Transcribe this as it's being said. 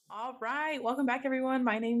right, welcome back, everyone.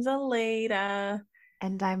 My name's Aleda,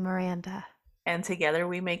 And I'm Miranda. and together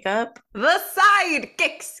we make up. The side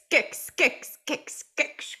kicks.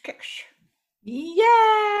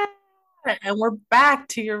 Yeah! And we're back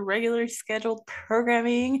to your regular scheduled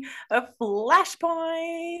programming of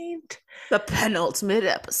Flashpoint. The penultimate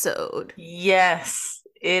episode. Yes,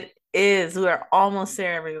 it is. We're almost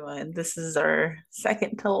there, everyone. This is our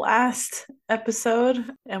second to last episode,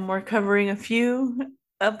 and we're covering a few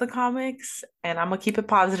of the comics, and I'm gonna keep it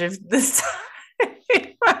positive this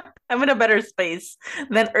time. I'm in a better space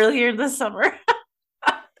than earlier this summer.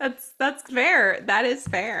 That's fair. That is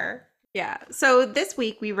fair. Yeah. So this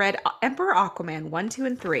week we read Emperor Aquaman 1, 2,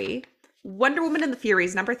 and 3, Wonder Woman and the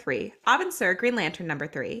Furies number 3, Avon Sur Green Lantern number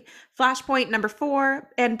 3, Flashpoint number 4,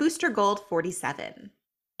 and Booster Gold 47.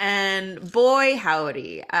 And boy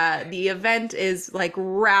howdy, the event is like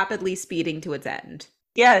rapidly speeding to its end.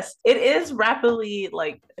 Yes, it is rapidly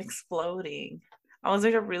like exploding. I was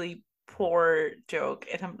like a really poor joke,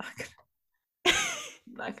 and I'm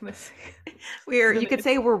not gonna say it. You could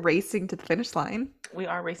say we're racing to the finish line. We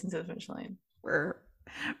are racing to the finish line. We're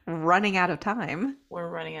running out of time. We're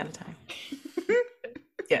running out of time.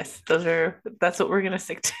 Yes, that's what we're gonna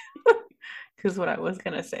stick to. Because what I was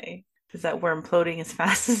gonna say is that we're imploding as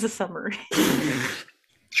fast as a submarine.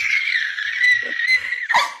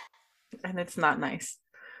 And it's not nice.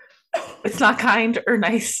 It's not kind or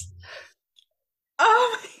nice.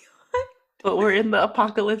 Oh my god. But we're in the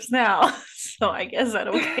apocalypse now. So I guess I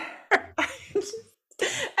don't care.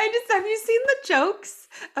 Have you seen the jokes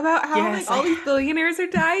about how Yes, like all these billionaires are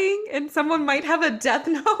dying and someone might have a death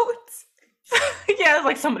note? Yeah,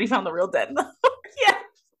 like somebody found the real dead note. Yeah.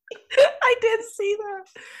 I did see that.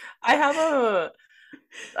 I have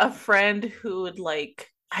a friend who would like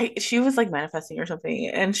she was like manifesting or something,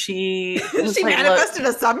 and she was She like, manifested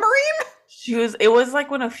a submarine? it was like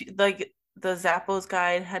when like the Zappos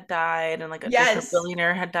guy had died and like a different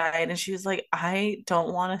billionaire had died, and she was like, I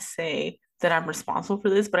don't want to say that I'm responsible for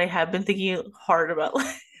this, but I have been thinking hard about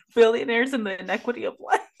like billionaires and the inequity of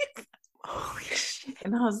life. Holy shit.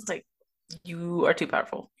 And I was like, you are too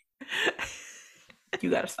powerful. You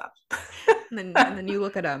gotta stop. And then you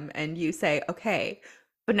look at them and you say, okay,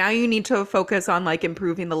 but now you need to focus on like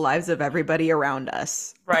improving the lives of everybody around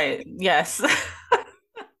us. Right. Yes.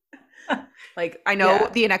 Like, I know Yeah.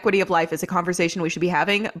 the inequity of life is a conversation we should be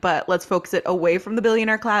having, but let's focus it away from the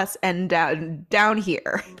billionaire class and down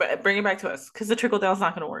here. But bring it back to us, because the trickle down is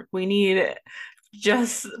not going to work. We need it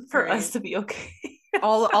just for Right. us to be okay.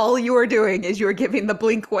 All you are doing is you're giving the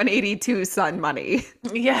Blink 182 son money.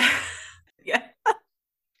 Yeah. Yeah.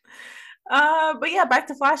 But yeah, back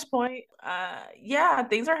to Flashpoint. Yeah,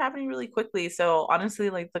 things are happening really quickly. So honestly,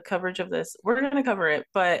 like the coverage of this, we're gonna cover it,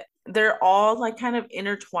 but they're all like kind of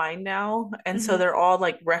intertwined now, and so Mhm. they're all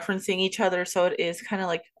like referencing each other. So it is kind of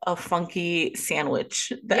like a funky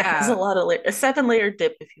sandwich that has a Yeah, lot of a 7-layer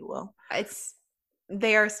dip, if you will.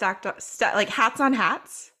 they are stacked up, like hats on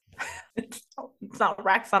hats. It's not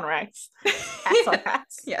racks on racks, hats on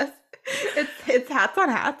hats. Yes, it's hats on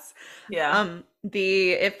hats. Yeah.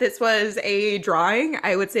 If this was a drawing,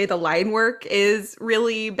 I would say the line work is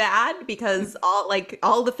really bad because all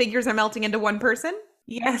the figures are melting into one person.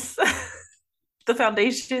 Yes. The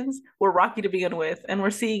foundations were rocky to begin with, and we're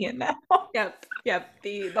seeing it now. Yep.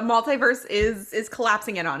 The multiverse is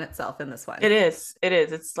collapsing in on itself in this one. It is. It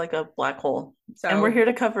is. It's like a black hole. So And we're here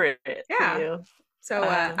to cover it yeah. for you. So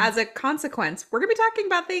as a consequence, we're gonna be talking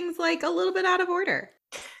about things like a little bit out of order.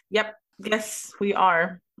 Yep. Yes, we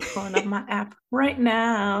are. Pulling up my app right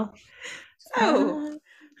now. So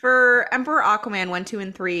for Emperor Aquaman 1, 2,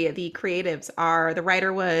 and 3, the creatives are the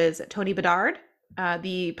writer was Tony Bedard.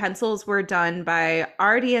 The pencils were done by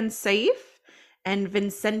Ardian Saif and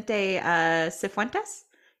Vicente Cifuentes.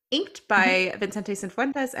 Inked by Vicente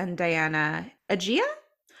Cifuentes and Diana Agia.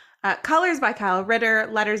 Colors by Kyle Ritter,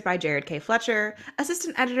 letters by Jared K. Fletcher,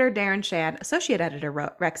 assistant editor Darren Shan, associate editor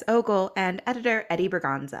Rex Ogle, and editor Eddie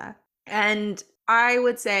Berganza. And I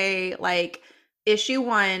would say like issue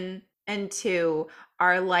 1 and 2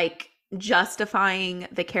 are like justifying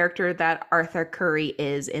the character that Arthur Curry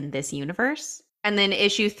is in this universe. And then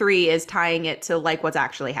issue 3 is tying it to like what's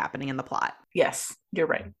actually happening in the plot. Yes, you're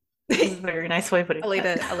right. This is a very nice way of putting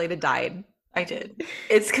it. Aleda died. I did.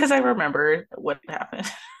 It's because I remembered what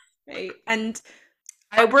happened. Right. And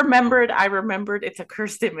I remembered it's a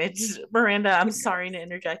cursed image. Miranda, I'm sorry to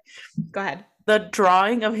interject. Go ahead. The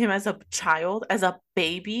drawing of him as a child, as a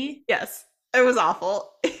baby. Yes. It was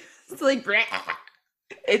awful. It's like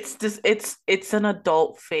it's just it's an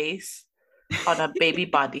adult face on a baby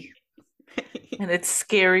body. And it's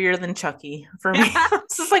scarier than Chucky for me.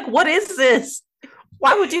 It's just like, what is this?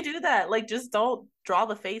 Why would you do that? Like, just don't draw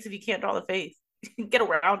the face if you can't draw the face. Get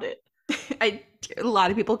around it. A lot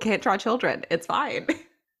of people can't draw children. It's fine.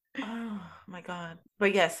 Oh my God.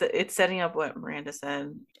 But yes, it's setting up what Miranda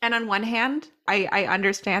said. And on one hand, I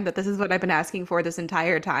understand that this is what I've been asking for this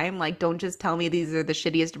entire time. Like, don't just tell me these are the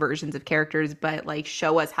shittiest versions of characters, but like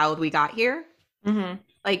show us how we got here. Mm-hmm.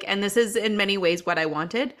 Like, and this is in many ways what I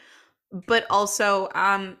wanted. But also,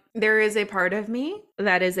 there is a part of me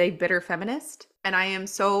that is a bitter feminist. And I am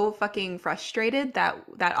so fucking frustrated that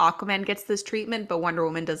Aquaman gets this treatment, but Wonder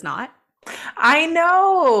Woman does not. I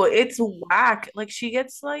know. It's whack. Like, she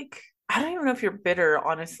gets like, I don't even know if you're bitter,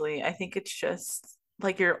 honestly. I think it's just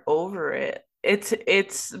like you're over it.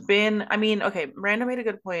 It's been, I mean, okay, Miranda made a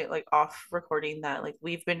good point, like off recording, that like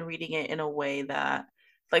we've been reading it in a way that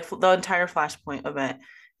like the entire Flashpoint event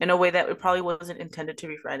in a way that it probably wasn't intended to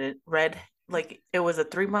be read. Like it was a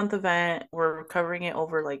 3 month event. We're covering it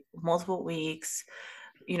over like multiple weeks.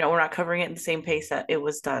 We're not covering it in the same pace that it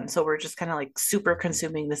was done. So we're just kind of like super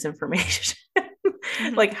consuming this information,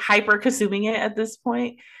 Mhm. like hyper consuming it at this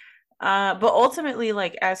point. But ultimately,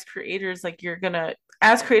 like as creators, like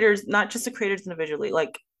as creators, not just the creators individually,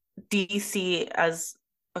 like DC as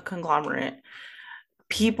a conglomerate,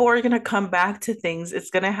 people are gonna come back to things. It's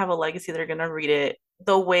gonna have a legacy. They're gonna read it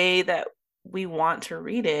the way that we want to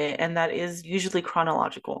read it, and that is usually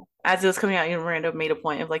chronological. As it was coming out, Miranda made a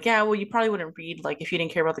point of like, yeah, well, you probably wouldn't read like if you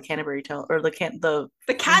didn't care about the Canterbury Tale or the The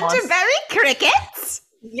monster. Canterbury Crickets?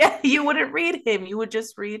 Yeah, you wouldn't read him. You would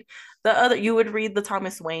just read the other. You would read the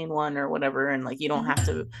Thomas Wayne one or whatever, and like you don't have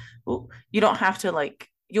to like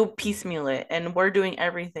you'll piecemeal it. And we're doing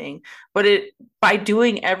everything, but it by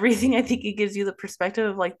doing everything, I think it gives you the perspective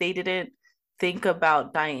of like they didn't think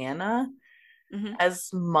about Diana Hmm. as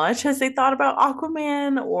much as they thought about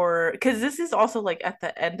Aquaman, or because this is also like at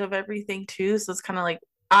the end of everything too. So it's kind of like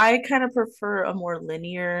I kind of prefer a more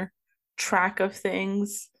linear track of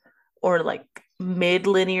things, or like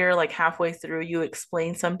mid-linear, like halfway through you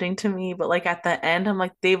explain something to me, but like at the end, I'm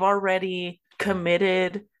like, they've already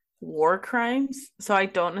committed war crimes, so I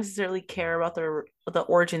don't necessarily care about the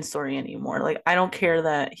origin story anymore. Like I don't care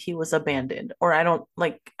that he was abandoned, or I don't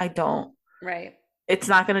Right. it's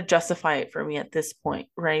not going to justify it for me at this point,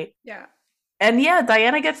 right? Yeah. And yeah,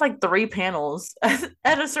 Diana gets like 3 panels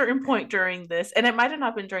at a certain point during this, and it might have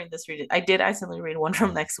not been during this reading. I did accidentally read one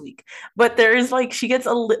from next week, but there is like she gets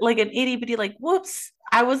like an itty bitty like, whoops,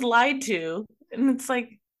 I was lied to, and it's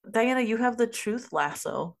like, Diana, you have the truth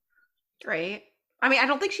lasso. Right. I mean, I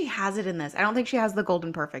don't think she has it in this. I don't think she has the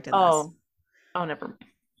golden perfect in this. Oh, oh, never mind.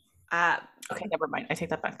 Uh, Okay, never mind. I take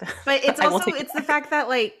that back. but it's I will also take it it's the back. fact that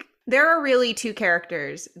like there are really two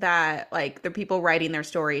characters that like the people writing their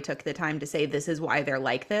story took the time to say this is why they're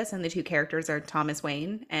like this, and the two characters are Thomas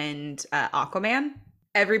Wayne and Aquaman. Yeah,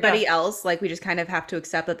 Everybody else, like we just kind of have to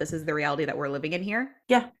accept that this is the reality that we're living in here.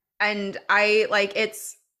 yeah. And I like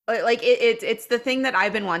it's the thing that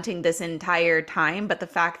I've been wanting this entire time, but the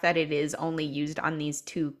fact that it is only used on these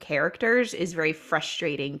two characters is very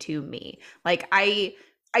frustrating to me. Like I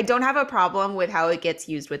don't have a problem with how it gets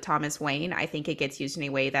used with Thomas Wayne. I think it gets used in a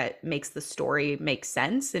way that makes the story make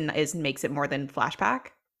sense and is makes it more than flashback.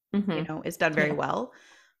 You Mm-hmm. know, it's done very Yeah. well.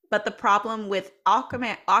 But the problem with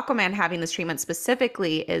Aquaman having this treatment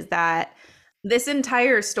specifically is that this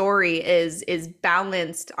entire story is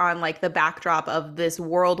balanced on like the backdrop of this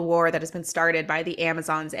world war that has been started by the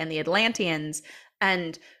Amazons and the Atlanteans,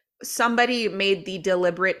 and somebody made the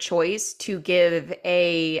deliberate choice to give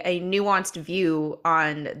a nuanced view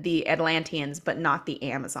on the Atlanteans but not the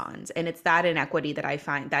Amazons, and it's that inequity that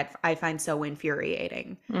I find so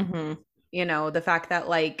infuriating. Mm-hmm. You know, the fact that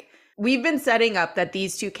like we've been setting up that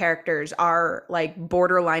these two characters are like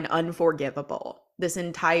borderline unforgivable this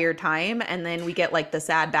entire time, and then we get like the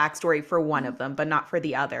sad backstory for one of them but not for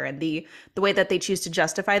the other, and the way that they choose to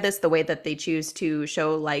justify this, the way that they choose to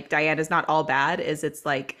show like Diana's not all bad, is it's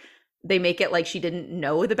like they make it like she didn't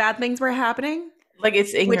know the bad things were happening, Like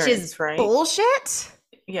it's which is ignorance, right? bullshit.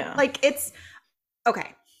 Yeah. Like it's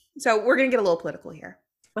okay, so we're gonna get a little political here.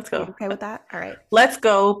 Let's Are you go. okay with that? All right. Let's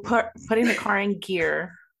go. Putting the car in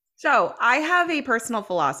gear. So I have a personal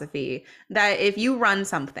philosophy that if you run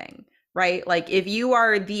something, right, like if you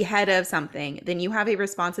are the head of something, then you have a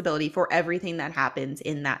responsibility for everything that happens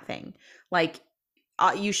in that thing. Like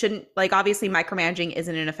you shouldn't, like obviously micromanaging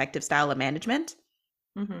isn't an effective style of management,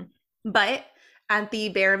 Mm-hmm. but at the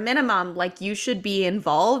bare minimum, like you should be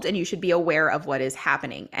involved and you should be aware of what is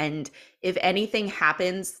happening. And if anything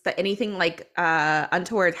happens, that anything like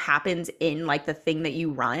untoward happens in like the thing that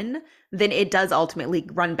you run, then it does ultimately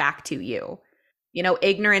run back to you. You know,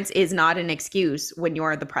 ignorance is not an excuse when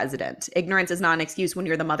you're the president. Ignorance is not an excuse when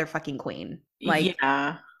you're the motherfucking queen. Like,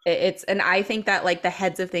 Yeah. it's, and I think that like the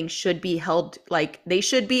heads of things should be held, like, they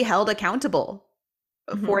should be held accountable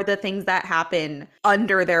for Mhm. the things that happen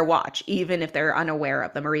under their watch, even if they're unaware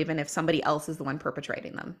of them or even if somebody else is the one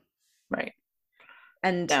perpetrating them. Right.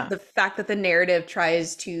 And Yeah. the fact that the narrative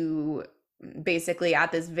tries to basically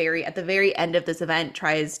at the very end of this event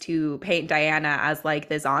tries to paint Diana as like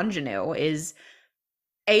this ingenue is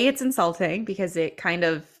it's insulting because it kind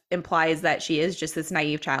of implies that she is just this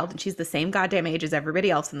naive child and she's the same goddamn age as everybody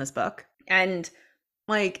else in this book. And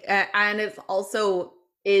like and it also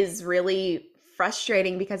is really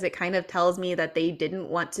frustrating because it kind of tells me that they didn't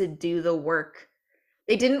want to do the work.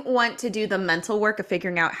 They didn't want to do the mental work of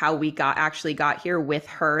figuring out how we got here with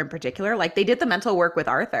her in particular. Like they did the mental work with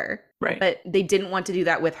Arthur, Right. but they didn't want to do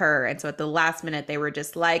that with her. And so at the last minute, they were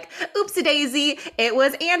just like, "Oopsie daisy, it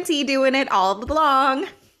was Auntie doing it all along."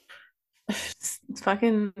 It's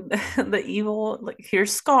fucking the evil, like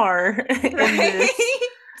here's Scar in Right?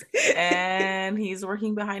 this, and he's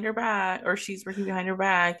working behind her back, or she's working behind her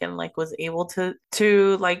back, and like was able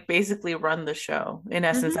to like basically run the show. In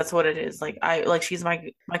essence, Hmm. that's what it is. Like I like she's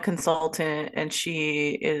my consultant, and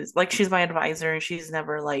she is like she's my advisor, and she's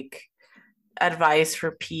never like advice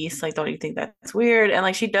for peace. Like, don't you think that's weird? And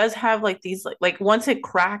like she does have like these like once it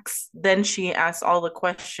cracks, then she asks all the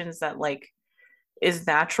questions that like is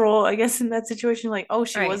natural, I guess, in that situation. Like, oh,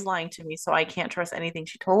 she was Right. lying to me, so I can't trust anything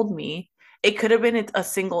she told me. It could have been a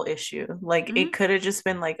single issue. Like, it Hmm. could have just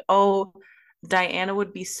been like, oh, Diana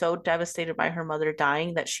would be so devastated by her mother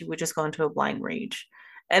dying that she would just go into a blind rage.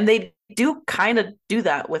 And they do kind of do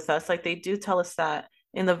that with us. Like, they do tell us that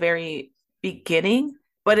in the very beginning,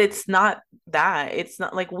 but it's not that. It's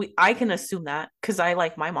not like I can assume that because I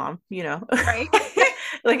like my mom, you know. Right.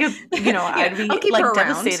 Like if Yeah, I'd I'll be keep her like around.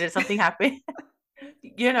 devastated if something happened.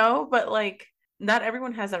 But like not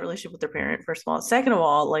everyone has that relationship with their parent, first of all. Second of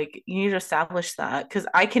all, like you need to establish that because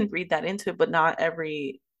I can read that into it, but Hmm. not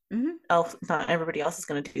everybody else is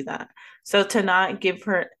going to do that. So to not give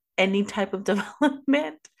her any type of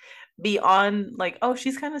development beyond like, oh,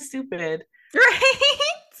 she's kind of stupid. Right.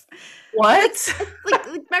 Like What? it's like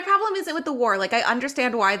my problem isn't with the war. Like I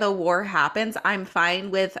understand why the war happens. I'm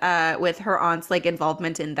fine with her aunt's like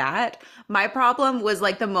involvement in that. My problem was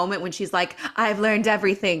like the moment when she's like, I've learned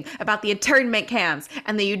everything about the internment camps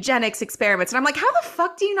and the eugenics experiments. And I'm like, how the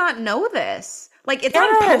fuck do you not know this? Like it's on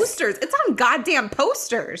Yes. posters. It's on goddamn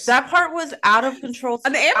posters. That part was out of control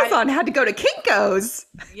And the too. I Amazon had to go to Kinko's.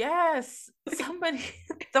 Yes. Somebody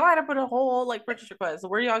had to put a whole like purchase request.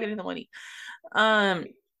 Where are y'all getting the money? Um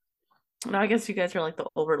No, I guess you guys are like the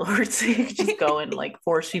overlords. You could just go and like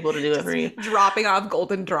force people to do it for Just you. dropping off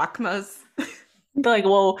golden drachmas. They're like,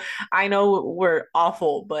 well, I know we're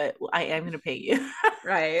awful, but I am gonna pay you.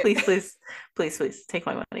 Right. Please, please, please, please take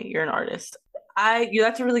my money. You're an artist.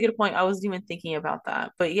 That's a really good point. I wasn't even thinking about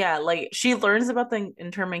that. But yeah, like she learns about the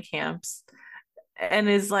internment camps and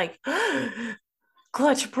is like,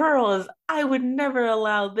 clutch pearls. I would never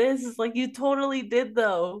allow this. It's like you totally did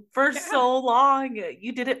though for Yeah. so long.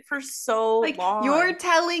 You did it for so Like, you're long.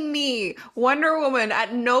 telling me Wonder Woman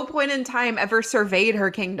at no point in time ever surveyed her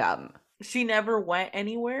kingdom, She never went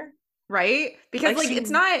anywhere. right? Because, Like like, it's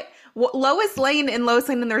she, not. Lois Lane in Lois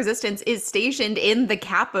Lane and the Resistance is stationed in the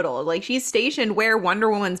capital. Like, she's stationed where Wonder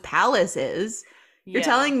Woman's palace is. You're yeah,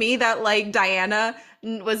 telling me that, like, Diana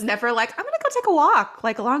was never like, I'm gonna go take a walk,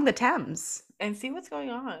 like, along the Thames. and see what's going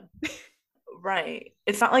on. Right.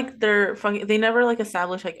 It's not like they're fucking. They never like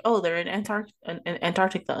establish like, oh, they're in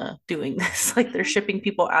Antarctica doing this. Like they're shipping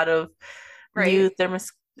people out of Right? new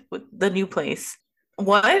thermos, the new place.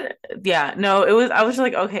 What? Yeah. No, it was. I was just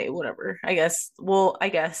like, okay, whatever. I guess. Well, I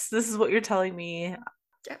guess this is what you're telling me.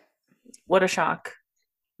 Yeah. What a shock.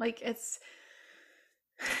 Like, it's.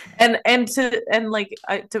 And like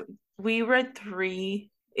we read 3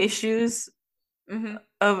 issues Hmm.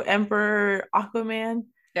 of Emperor Aquaman.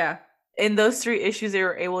 Yeah. In those 3 issues, they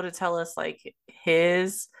were able to tell us like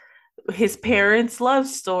his parents' love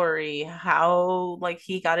story, how like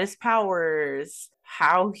he got his powers,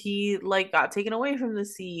 how he like got taken away from the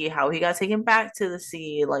sea, how he got taken back to the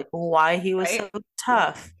sea, like why he was Right? so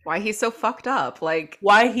tough, Why he's so fucked up. Like,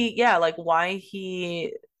 why he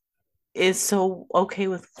is so okay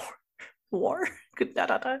with war. Da,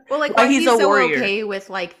 da, da. well, like Why why he's he's a so warrior. okay with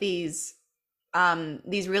like these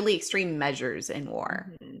really extreme measures in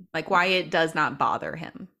war. Mhm. Like why it does not bother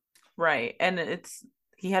him. Right. And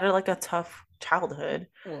he had like a tough childhood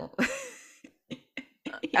Well,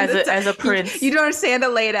 as a you prince. don't understand,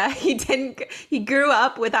 Elena. He grew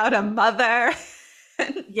up without a mother.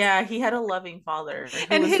 Yeah, he had a loving father who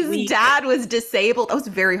And was his weak. dad was disabled. That was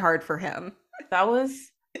very hard for him. That was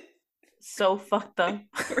so fucked up.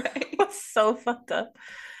 Right. Was so fucked up.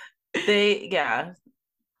 They, yeah,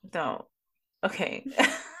 no. Okay.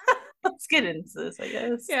 Let's get into this, I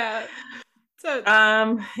guess. Yeah. So,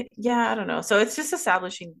 Um, yeah, I don't know. So it's just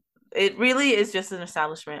establishing, it really is just an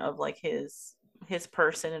establishment of like his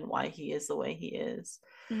person and why he is the way he is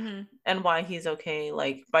mhm. and why he's okay,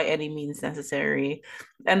 like by any means necessary.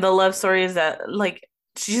 And the love story is that like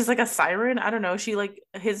she's like a siren. I don't know. She like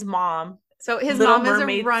his mom, So his Little mom is a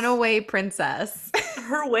Mermaid's runaway princess.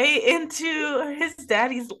 her way into his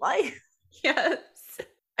daddy's life. Yes.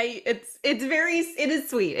 It is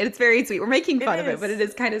sweet. It's very sweet. We're making It fun of it, but it is.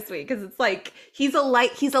 is kind of sweet because it's like he's a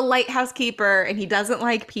lighthouse keeper and he doesn't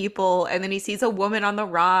like people, and then he sees a woman on the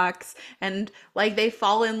rocks and like they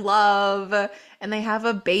fall in love and they have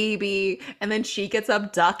a baby, and then she gets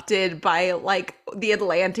abducted by like the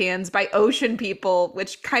Atlanteans, by ocean people,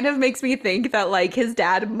 which kind of makes me think that like his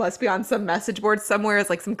dad must be on some message board somewhere as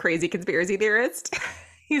like some crazy conspiracy theorist.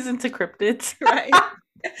 He's into cryptids. Right?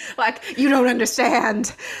 Like, you don't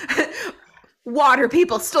understand. Water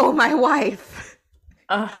people stole my wife.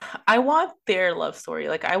 Uh, I want their love story.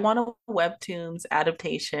 Like I want a webtoons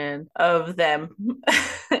adaptation of them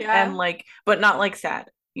and Yeah. like but not like sad.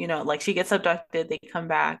 You know, like she gets abducted, they come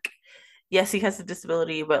back. Yes, he has a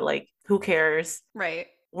disability, but like who cares? Right.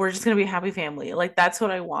 We're just gonna be a happy family. Like that's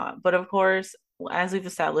what I want. But of course, as we've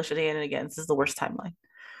established again and again, this is the worst timeline.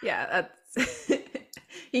 Yeah, that's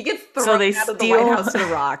he gets So thrown they out of the White steal House to the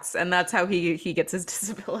rocks, and that's how he gets his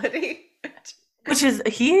disability. which is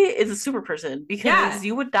he is a super person Yeah, because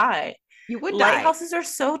you would die. you would die. Lighthouses are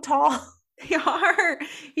so tall. They are.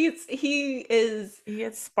 He is He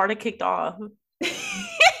gets Sparta kicked off he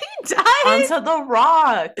does. onto the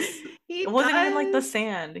rocks. He It wasn't even like the does.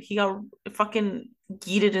 sand. He got fucking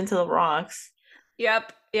yeeted into the rocks.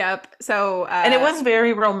 Yep, yep. So And it was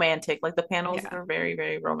very romantic. Like the panels yeah. were very,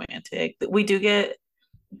 very romantic. We do get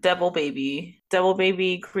Devil Baby,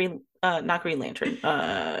 Green, not Green Lantern,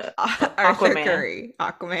 Arthur Aquaman. Curry,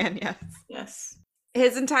 Aquaman, yes. Yes.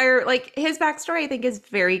 His entire like his backstory I think is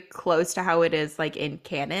very close to how it is like in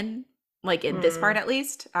canon, like in this part Mm, at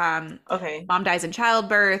least. okay. Mom dies in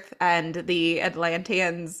childbirth, and the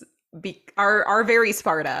Atlanteans are very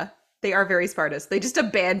Sparta. They are very Sparta. So they just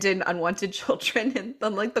abandon unwanted children in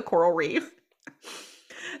like the coral reef.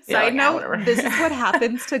 Yeah, Side like, ah, note, whatever. this is what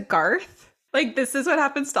happens to Garth. Like this is what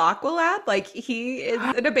happens to Aqualad. Like he is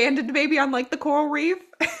an abandoned baby on like the coral reef.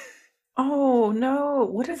 Oh no.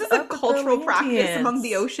 What This is is a up with the cultural practice among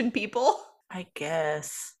the Atlanteans? ocean people. I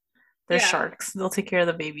guess. They're Yeah. sharks. They'll take care of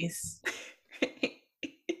the babies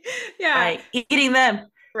Yeah, by eating them.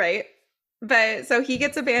 right. But so he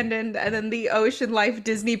gets abandoned, and then the ocean life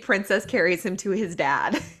Disney princess carries him to his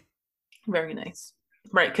dad. Very nice.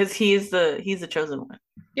 Right, because he's the chosen one.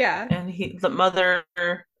 Yeah. And he the mother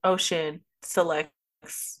ocean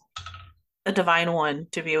selects a divine one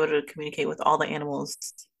to be able to communicate with all the animals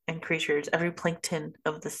and creatures, every plankton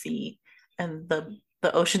of the sea. And the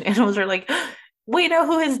ocean animals are like, we know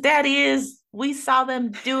who his daddy is. We saw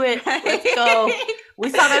them do it. Let's go. We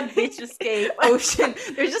saw that bitch escape. Ocean.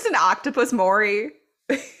 There's just an octopus Maury.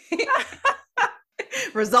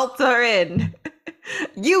 Results are in.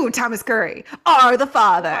 You, Thomas Curry, are the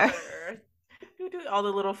father. All the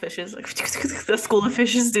little fishes, like the school of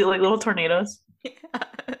fishes do like little tornadoes.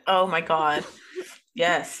 Oh my god.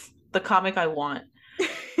 Yes. The comic I want.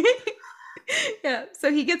 Yeah.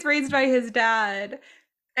 So he gets raised by his dad,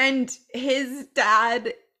 and his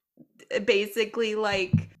dad basically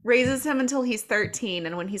like raises him until he's 13,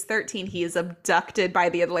 and when he's 13 he is abducted by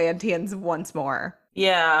the Atlanteans once more.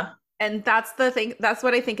 Yeah. And that's the thing, that's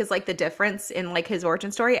what I think is like the difference in like his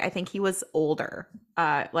origin story. I think he was older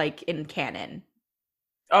like in canon.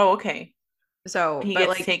 Oh, okay. So He but gets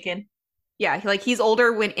like taken. yeah, like he's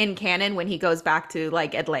older when in canon when he goes back to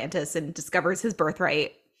like Atlantis and discovers his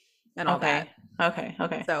birthright and all that. Okay. Okay.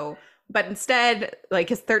 Okay. So, but instead, like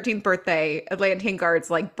his 13th birthday, Atlantean guards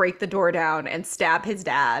like break the door down and stab his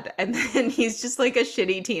dad. And then he's just like a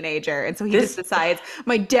shitty teenager. And so he just This decides,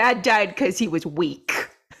 my dad died because he was weak.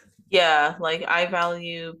 yeah, like I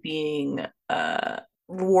value being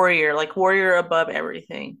warrior, like warrior above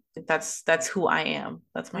everything. That's who I am.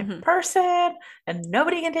 That's my Hmm. person, and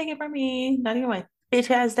nobody can take it from me. Not even my bitch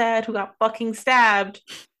ass dad who got fucking stabbed.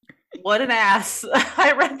 What an ass.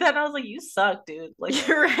 I read that and I was like, you suck, dude. Like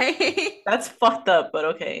You're right. that's fucked up, but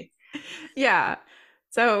okay. Yeah.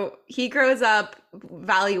 So he grows up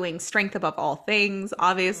valuing strength above all things.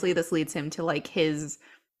 Obviously, this leads him to like his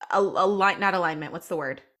not alignment. What's the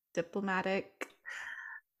word? Diplomatic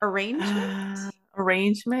arrangement?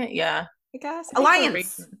 Arrangement, yeah. I guess. I think Alliance.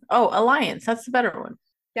 arrangement. Oh, alliance. That's the better one.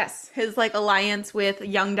 Yes, his like alliance with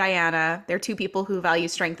young Diana. They're two people who value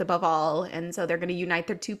strength above all, and so they're going to unite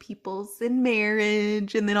their two peoples in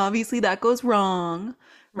marriage, and then obviously that goes wrong,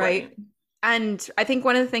 right? Right. And I think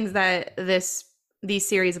one of the things that these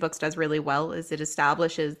series of books does really well is it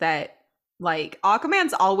establishes that like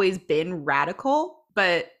Aquaman's always been radical,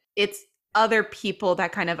 but it's other people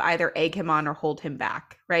that kind of either egg him on or hold him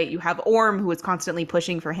back, right? You have Orm, who is constantly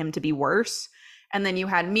pushing for him to be worse, and then you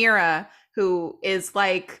had Mira, who is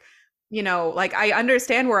like, like, I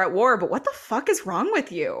understand we're at war, but what the fuck is wrong with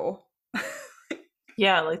you?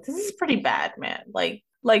 Yeah, like this is pretty bad, man.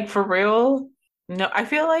 Like for real. No, I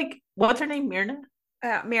feel like what's her name? Myrna?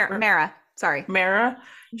 Mara, sorry. Mara.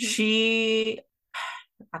 Mhm. She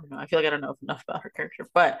I don't know. I feel like I don't know enough about her character,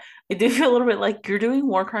 but I do feel a little bit like you're doing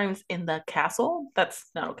war crimes in the castle. That's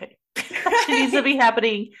not okay. That shit needs to be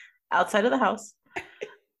happening outside of the house.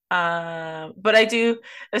 But I do,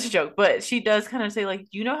 that's a joke, but she does kind of say, like,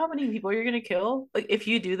 you know how many people you're gonna kill? Like, if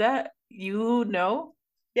you do that, you know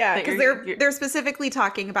Yeah, that because you're they're specifically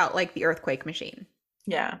talking about like the earthquake machine.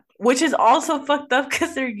 yeah. Which is also fucked up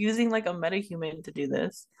because they're using like a metahuman to do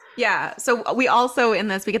this. Yeah. So we also in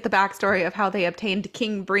this we get the backstory of how they obtained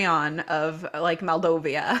King Brion of like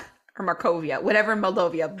Moldovia or Markovia, whatever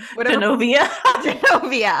Moldovia, whatever Genovia.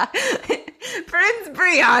 Genovia. Prince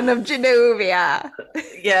Brion of Genovia.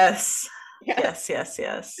 Yes. Yes. Yes, yes,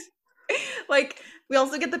 yes. Like we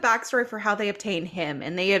also get the backstory for how they obtain him,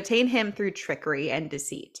 and they obtain him through trickery and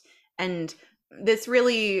deceit. And this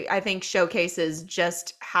really, I think, showcases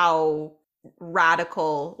just how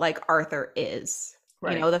radical like Arthur is.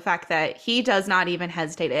 Right. The fact that he does not even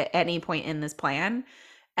hesitate at any point in this plan.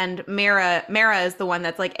 And Mara is the one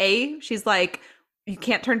that's like, she's like, you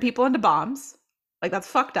can't turn people into bombs. Like that's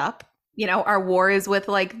fucked up. Our war is with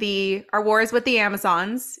the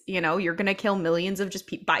Amazons. You're gonna kill millions of just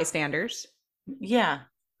bystanders, Yeah.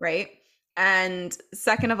 right? And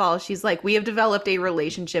second of all, she's like, we have developed a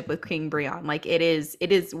relationship with King Brion. Like it is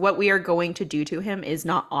what we are going to do to him is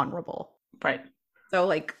not honorable. Right. So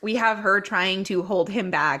like we have her trying to hold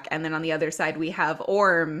him back, and then on the other side we have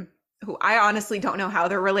Orm, who I honestly don't know how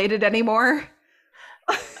they're related anymore.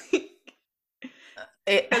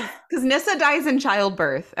 It, Because Nissa dies in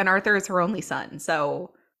childbirth and Arthur is her only son.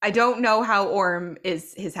 So I don't know how Orm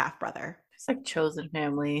is his half brother. it's like chosen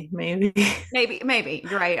family, maybe. Maybe.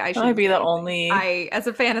 You're right. I That might shouldn't be the say. only. As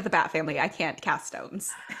a fan of the Bat family, I can't cast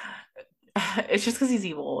stones. It's just because he's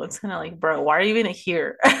evil. It's kind of like, bro, why are you even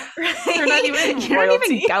here? You're not Right? even You don't even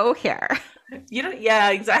royalty. go here. You don't. Yeah,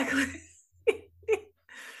 exactly.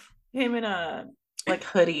 Him in a like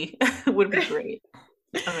hoodie would be great.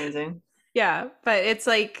 Amazing. Yeah, but it's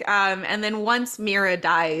like, and then once Mira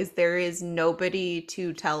dies, there is nobody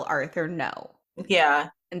to tell Arthur no. Yeah.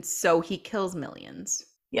 And so he kills millions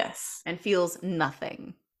Yes. and feels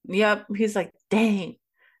nothing. Yep. He's like, dang,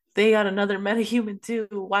 they got another metahuman too.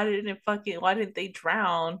 Why didn't they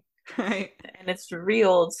drown? Right. And it's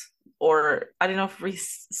revealed, or I don't know if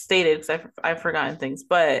restated because I've forgotten things,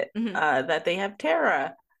 but Hmm. that they have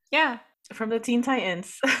Tara Yeah. from the Teen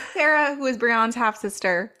Titans. Sarah, who is Brion's half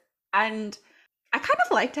sister. And I kind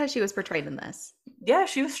of liked how she was portrayed in this. Yeah,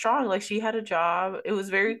 she was strong. Like she had a job. It was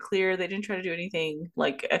very clear they didn't try to do anything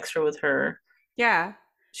like extra with her. Yeah.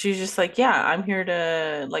 She's just like, yeah, I'm here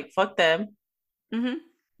to like Hmm.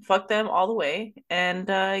 fuck them all the way, and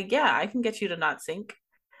yeah, I can get you to not sink.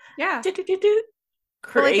 Yeah. Do.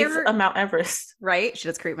 But like Creates a Mount Everest. right? She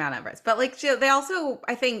does create Mount Everest. But like they also,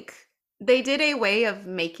 I think they did a way of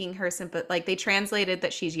making her like they translated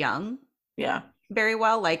that she's young Yeah. very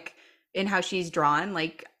well, like in how she's drawn.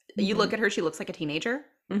 Like you Mm-hmm. look at her, she looks like a teenager,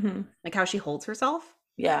 Mm-hmm. like how she holds herself.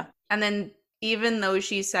 Yeah. And then even though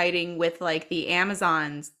she's siding with like the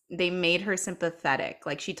Amazons, they made her sympathetic.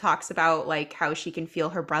 Like she talks about like how she can feel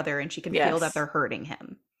her brother and she can feel that Yes. they're hurting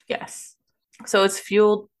him. Yes. So it's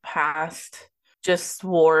fueled past just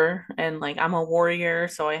war and like I'm a warrior,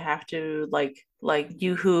 so I have to like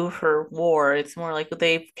yoo-hoo for war. It's more like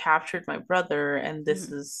they've captured my brother and this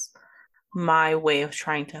Mhm. is my way of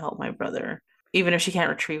trying to help my brother. Even if she can't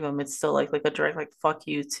retrieve him, it's still like a direct like fuck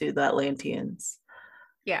you to the Atlanteans.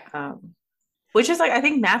 Yeah. Um, which is like I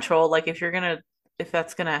think natural. Like if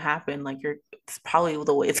that's gonna happen, like it's probably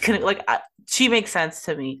the way it's gonna she makes sense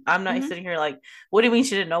to me. I'm not Hmm. sitting here like, what do you mean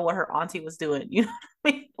she didn't know what her auntie was doing? You know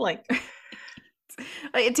what I mean? Like,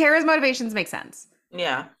 Like, Tara's motivations make sense.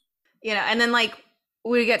 yeah. And then like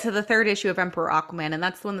we get to the third issue of Emperor Aquaman, and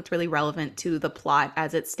that's the one that's really relevant to the plot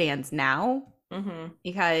as it stands now. Mm-hmm.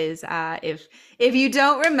 Because if you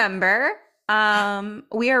don't remember,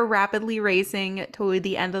 We are rapidly racing toward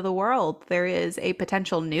the end of the world. There is a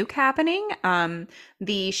potential nuke happening.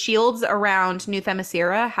 The shields around New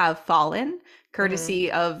Themyscira have fallen, Hmm.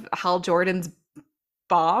 courtesy of Hal Jordan's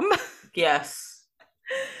bomb. Yes.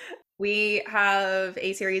 We have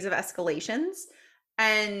a series of escalations,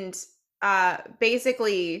 and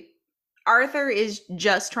basically, Arthur is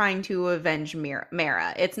just trying to avenge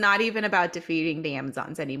Mara. It's not even about defeating the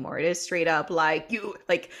Amazons anymore. It is straight up like you,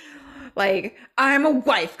 like I'm a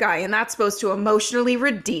wife guy, and that's supposed to emotionally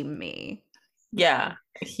redeem me. Yeah.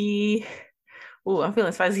 He. Ooh, I'm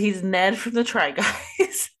feeling spicy. He's Ned from the Try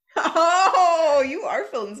Guys. Oh, you are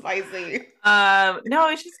feeling spicy. No,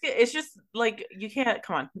 it's just like you can't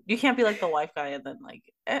come on. You can't be like the wife guy and then like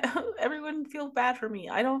everyone feel bad for me.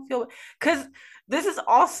 I don't feel because this is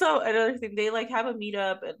also another thing. They like have a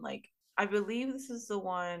meetup and like I believe this is the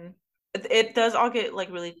one. It does all get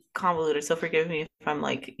like really convoluted, so forgive me if I'm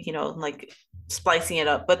like like splicing it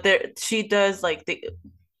up. But there, she does like the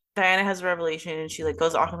Diana has a revelation and she like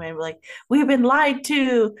goes to Aquaman and be like, "We've been lied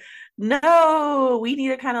to. No, we need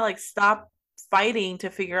to kind of like stop fighting to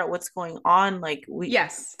figure out what's going on. Like we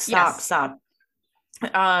Yes, stop, yes, stop."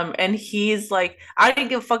 And he's like, "I didn't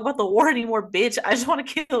give a fuck about the war anymore, bitch. I just want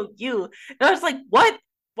to kill you." And I was like, "What?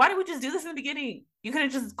 Why did we just do this in the beginning? You could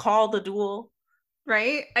have just called the duel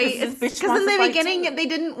right. because this It's bitch because wants in to the fight beginning too." they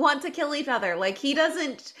didn't want to kill each other. Like he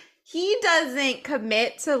doesn't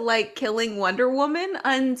commit to like killing Wonder Woman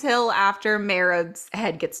until after Mara's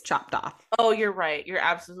head gets chopped off. Oh, you're right. You're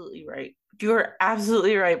absolutely right. You're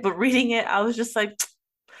absolutely right. But reading it, I was just like,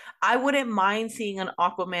 I wouldn't mind seeing an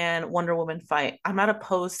Aquaman Wonder Woman fight. I'm not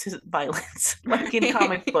opposed to violence like in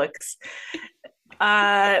comic books.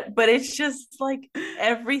 But it's just like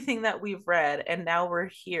everything that we've read and now we're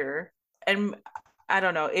here. And I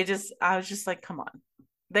don't know, I was just like, come on.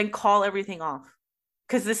 Then call everything off.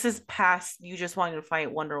 Cuz this is past you just wanting to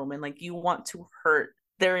fight Wonder Woman. Like you want to hurt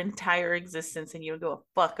their entire existence and you don't give a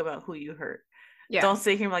fuck about who you hurt. Yeah. Don't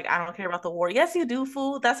sit here and like, I don't care about the war. Yes, you do,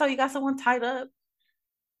 fool. That's how you got someone tied up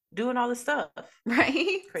doing all this stuff.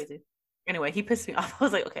 Right? Crazy. Anyway, he pissed me off. I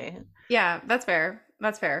was like, okay. Yeah, that's fair.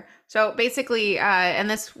 That's fair. So basically, and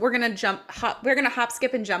this we're gonna hop,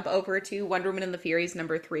 skip, and jump over to Wonder Woman and the Furies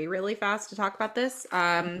 #3 really fast to talk about this.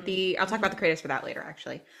 Mm-hmm. I'll talk about the creators for that later,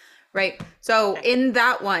 actually. Right. So Okay. in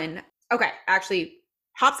that one, okay, actually,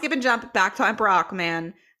 hop, skip, and jump back to Emperor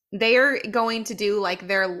Aquaman. They are going to do like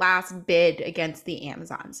their last bid against the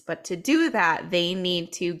Amazons, but to do that, they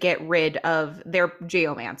need to get rid of their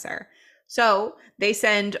geomancer. So they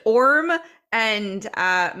send Orm and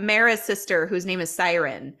Mara's sister, whose name is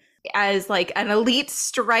Siren, as like an elite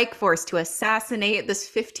strike force to assassinate this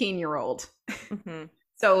 15-year-old Mm-hmm.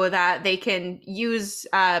 so that they can use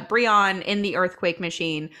Brion in the earthquake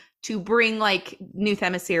machine to bring like New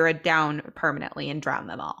Themyscira down permanently and drown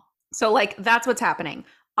them all. So like that's what's happening.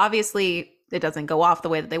 Obviously, it doesn't go off the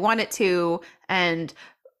way that they want it to, and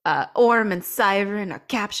Orm and Siren are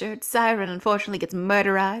captured. Siren unfortunately gets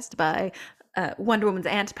murderized by Wonder Woman's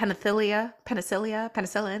aunt Penicillin.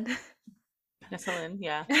 Penicillin,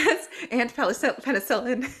 yeah. Yes, Aunt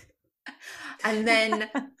Penicillin. And then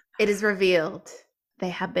it is revealed they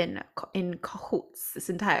have been in cahoots this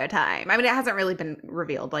entire time. I mean, it hasn't really been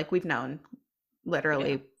revealed. Like, we've known Yeah.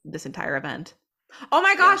 literally this entire event. Oh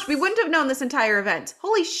my gosh, we Yes. wouldn't have known this entire event.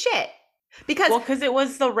 Holy shit. Because Well, because it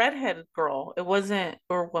was the redheaded girl. It wasn't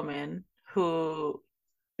or woman who.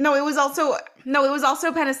 no, it was also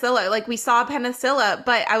Penicilla. Like we saw Penicilla,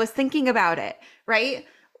 but I was thinking about it, right?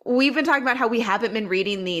 We've been talking about how we haven't been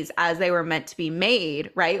reading these as they were meant to be made,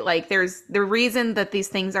 right? Like there's the reason that these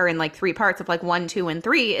things are in like three parts of like 1, 2, and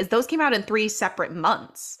 3 is those came out in 3 separate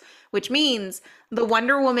months, which means the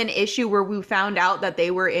Wonder Woman issue where we found out that they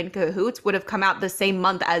were in cahoots would have come out the same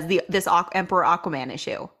month as this Emperor Aquaman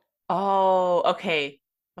issue. Oh, okay.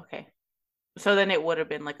 Okay. So then it would have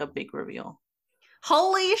been like a big reveal.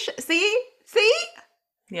 Holy see? See?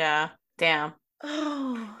 Yeah. Damn.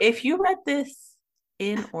 Oh. If you read this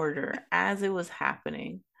in order as it was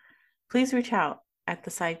happening, please reach out at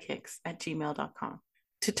thesidekicks@gmail.com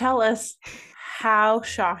to tell us how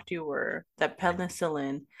shocked you were that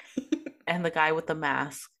penicillin and the guy with the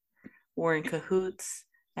mask were in cahoots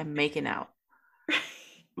and making out.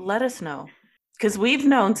 Let us know. Because we've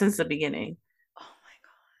known since the beginning. Oh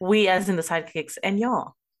my We, as in the sidekicks, and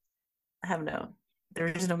y'all have known. There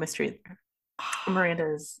is no mystery there. god.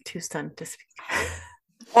 Miranda is too stunned to speak.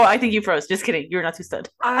 Oh, I think you froze. Just kidding. You're not too stunned.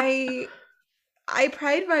 I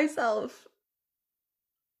pride myself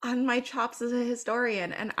on my chops as a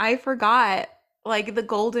historian, and I forgot like the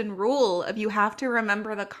golden rule of you have to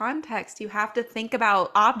remember the context. You have to think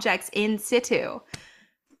about objects in situ.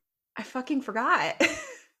 I fucking forgot.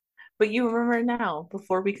 But you remember now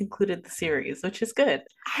before we concluded the series, which is good.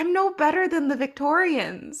 I'm no better than the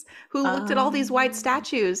Victorians who looked at all these white Um,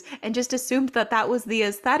 statues and just assumed that that was the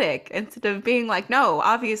aesthetic instead of being like, no,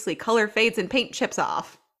 obviously color fades and paint chips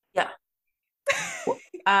off. yeah. Well,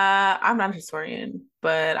 I'm not a historian,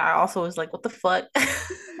 but I also was like, what the fuck?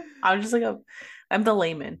 I was just like, I'm the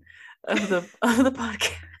layman of the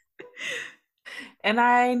podcast, and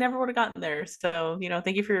I never would have gotten there. So,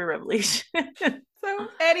 thank you for your revelation. So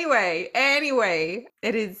anyway,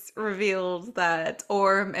 it is revealed that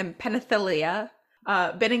Orm and Penthelia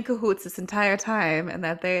been in cahoots this entire time and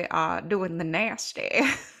that they are doing the nasty.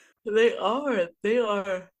 They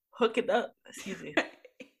are hooking up. Excuse me.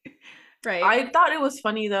 Right? I thought it was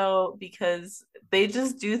funny though because they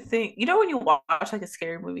just do think when you watch like a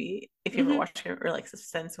scary movie, if you ever Hmm. watch it, or like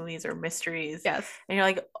suspense movies or mysteries, Yes. and you're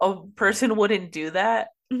like, a person wouldn't do that,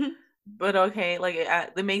 Hmm. but okay, like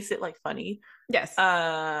it makes it like funny. Yes.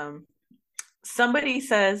 Um, somebody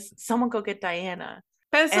says, "Someone go get Diana,"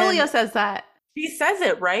 Penthelia and says that. she says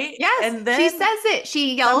it right, Yes, and she then says it.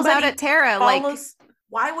 She yells out at somebody Tara like, follows.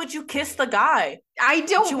 Why would you kiss the guy? I But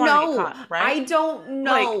you don't want to get know. caught, right? I don't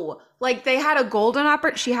Like, know. Like they had a golden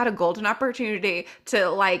she had a golden opportunity to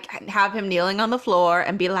like have him kneeling on the floor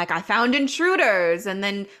and be like, I found intruders, and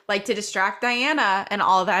then like to distract Diana and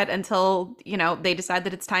all that until, they decide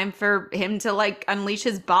that it's time for him to like unleash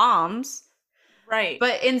his bombs. right.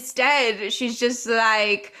 But instead, she's just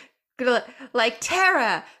like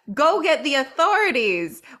Tara, go get the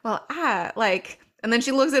authorities. Well, and then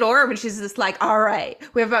she looks at Orb and she's just like, all right,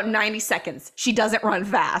 we have about 90 seconds. She doesn't run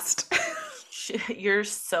fast. You're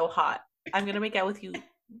so hot. I'm gonna make out with you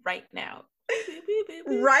right now.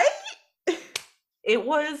 Right? It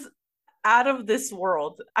was out of this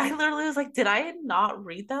world. I literally was like, did I not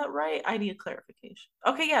read that right? I need clarification.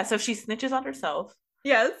 Okay, yeah. So she snitches on herself.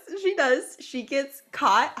 Yes, she does. She gets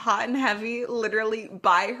caught hot and heavy, literally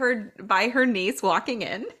by her niece walking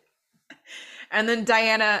in. And then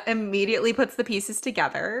Diana immediately puts the pieces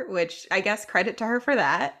together, which I guess credit to her for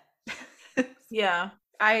that. Yeah.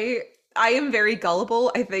 I I am very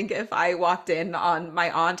gullible. I think if I walked in on my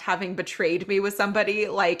aunt having betrayed me with somebody,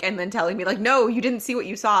 like, and then telling me, like, no, you didn't see what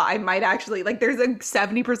you saw, I might actually, like, there's a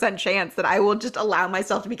 70% chance that I will just allow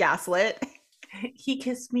myself to be gaslit. He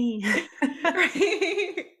kissed me.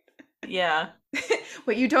 Right? Yeah.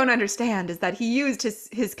 What you don't understand is that he used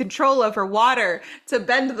his control over water to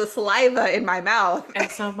bend the saliva in my mouth. And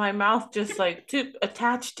so my mouth just like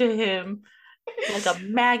attached to him like a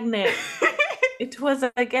magnet. It was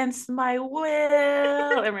against my will.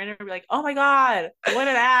 And Miranda would be like, oh my God, what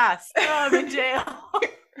an ass. Oh, I'm in jail.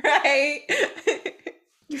 Right?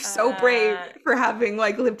 You're so brave for having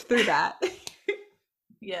like lived through that.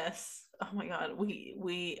 Yes. Oh my God.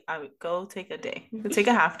 I would go take a day. Take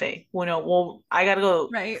a half day. Well, I gotta go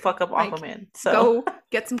Right? fuck up Like, Aquaman. So go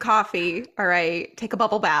get some coffee. All right. Take a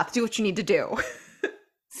bubble bath. Do what you need to do.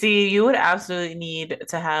 see, you would absolutely need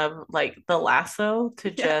to have like the lasso to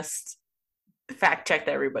Yeah. just fact check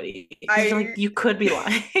everybody. Because you're like, I you could be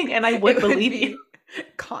lying, and I it would would believe you. be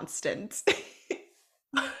constant.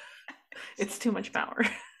 It's too much power.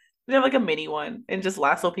 You have like a mini one and just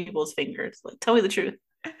lasso people's fingers. Like, tell me the truth.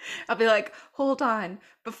 I'll be like, hold on.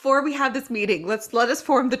 Before we have this meeting, let us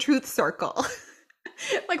form the truth circle.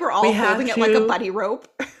 Like we're We all have holding it like a to. buddy rope.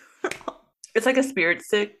 It's like a spirit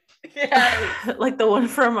stick, Yes. like the one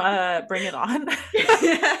from Bring It On.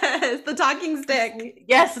 Yes, the talking stick.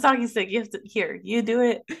 Yes, the talking stick. You have to here. You do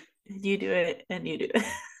it. You do it, and you do it.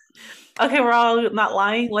 Okay, we're all not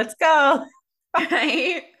lying. Let's go.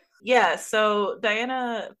 Right? Yeah. So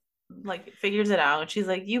Diana like figures it out. She's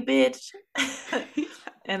like, "You bitch,"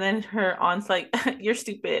 and then her aunt's like, "You're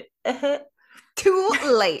stupid." Too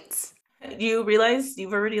late. You realize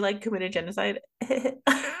you've already like committed genocide.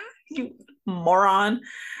 You moron.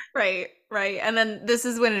 Right, right. And then this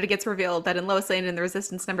is when it gets revealed that in Lois Lane and the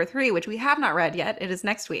Resistance #3, which we have not read yet, it is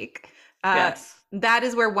next week. Yes. That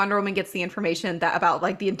is where Wonder Woman gets the information that about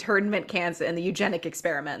like the internment camps and the eugenic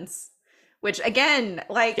experiments. Which again,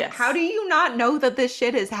 like, Yes. how do you not know that this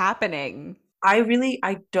shit is happening? I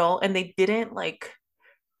don't, and they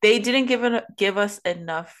didn't give us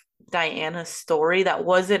enough Diana's story that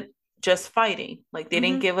wasn't just fighting. Like they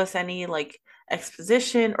didn't Mm-hmm. give us any like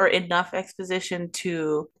exposition or enough exposition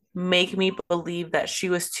to make me believe that she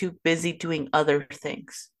was too busy doing other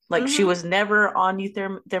things. Like she Mm-hmm. was never on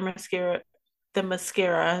the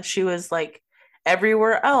mascara. She was like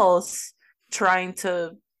everywhere else trying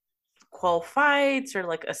to quell fights or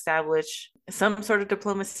like establish some sort of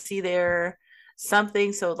diplomacy there,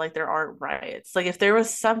 something so like there aren't riots. Like if there was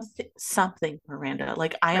something Miranda,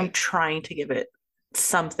 like I am Right. trying to give it.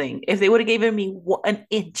 something. If they would have given me an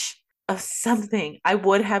inch of something, I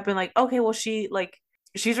would have been like, okay, well, she's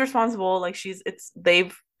responsible. Like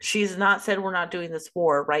she's not said we're not doing this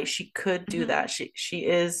war, right? She could do Mhm. that. She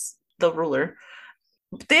is the ruler.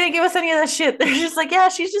 But they didn't give us any of that shit. They're just like, yeah,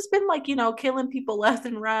 she's just been like, killing people left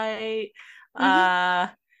and right. Mhm. Uh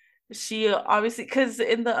she obviously, because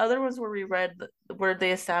in the other ones where we read, where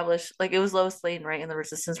they established, like, it was Lois Lane, right, in the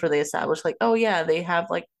Resistance, where they established, like, oh yeah, they have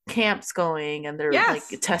like camps going and they're like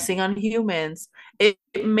Yes. testing on humans. It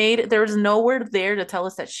made, there was nowhere there to tell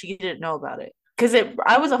us that she didn't know about it, because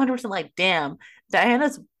I was 100% like, damn,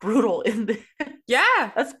 Diana's brutal in this.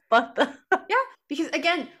 Yeah. That's fucked up. Yeah, because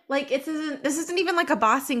again, like this isn't even like a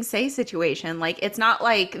bossing say situation. Like it's not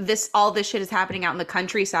like all this shit is happening out in the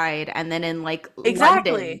countryside and then in like London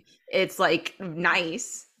Exactly. it's like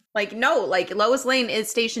nice. Like no, like Lois Lane is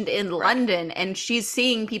stationed in Right. London and she's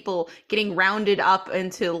seeing people getting rounded up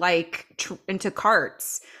into like into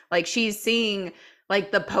carts. Like she's seeing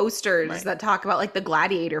like the posters Right. that talk about like the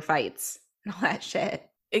gladiator fights and all that shit.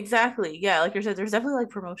 Exactly. Yeah, like you said, there's definitely like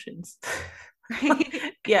promotions.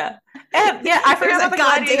 Right? Yeah. And yeah, I forgot There's a about the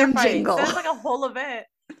gladiator goddamn fights. jingle. There's like a whole event.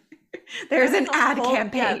 There's There's an like a ad whole, yeah,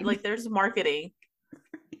 campaign. like there's marketing.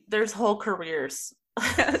 There's whole careers. They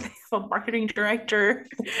Yes. have a marketing director.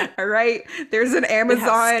 All right. There's an They have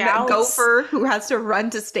Amazon scouts. gopher who has to run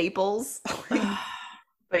to Staples.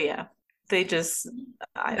 But yeah, they just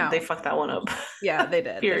they No. fucked that one up. Yeah, they did.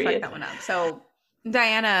 They fucked Period. that one up. So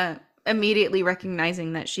Diana immediately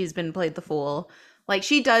recognizing that she's been played the fool. Like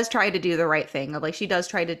she does try to do the right thing. Like she does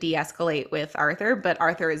try to de-escalate with Arthur, but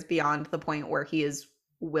Arthur is beyond the point where he is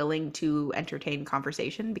willing to entertain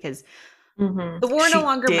conversation because the war no She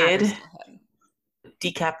longer matters did to him.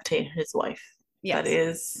 decapitate his wife. That Yes.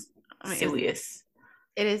 is I mean, serious.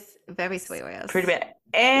 it is very Pretty serious. bad.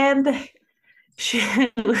 And she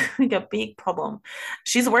like a big problem.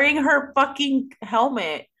 She's wearing her fucking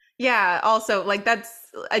helmet. Yeah, also like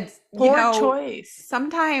Poor choice.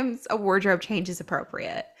 sometimes a wardrobe change is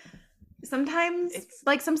appropriate. Sometimes It's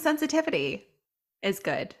like some sensitivity is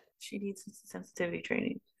good. She needs some sensitivity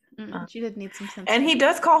training. She did need some And he sensitivity.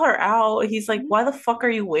 does call her out. He's like, Mhm. "Why the fuck are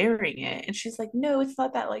you wearing it?" And she's like, "No, it's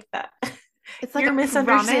not that like that. It's like You're a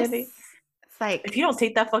misunderstanding. promise. It's If like you don't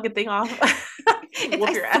take that fucking thing off, it's whoop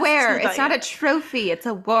I your ass swear, to it's not a Diana." trophy, it's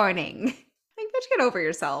a warning. Like, bitch, get over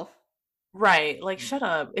yourself. Right? Like, shut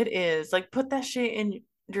up. It is like, put that shit in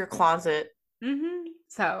your closet.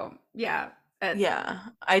 So yeah, it's Yeah,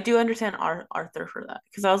 I do understand Arthur for that,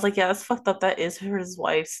 because I was like, yeah, that's fucked up. That is his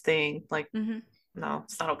wife's thing. Like, mhm, no,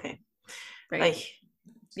 it's not okay. right. Like,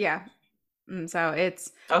 Yeah. So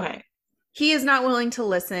it's okay. he is not willing to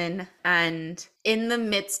listen, and in the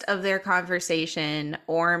midst of their conversation,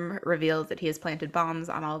 Orm reveals that he has planted bombs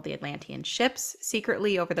on all of the Atlantean ships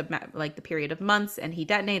secretly over the period of months, and he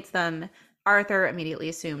detonates them. Arthur immediately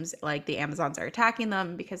assumes like the Amazons are attacking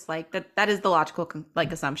them because like that is the logical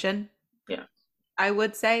like assumption, Yeah. I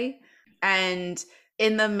would say. And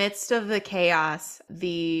in the midst of the chaos,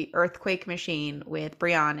 the earthquake machine with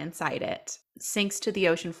Brian inside it sinks to the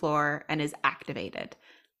ocean floor and is activated.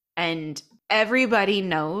 And everybody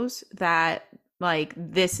knows that like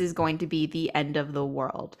this is going to be the end of the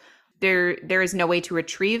world. There is no way to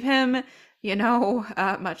retrieve him,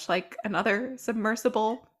 much like another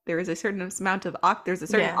submersible. There is a certain amount of there's a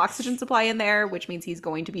certain oxygen Yes. supply in there, which means he's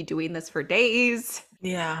going to be doing this for days.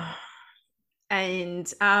 Yeah.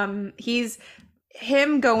 And he's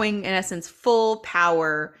him going in essence full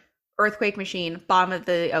power earthquake machine bomb of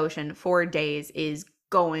the ocean for days is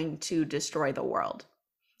going to destroy the world.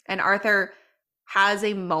 And Arthur has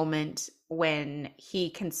a moment when he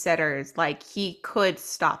considers like he could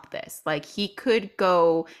stop this. Like he could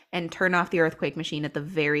go and turn off the earthquake machine at the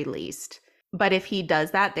very least. But if he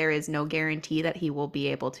does that, there is no guarantee that he will be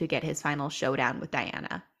able to get his final showdown with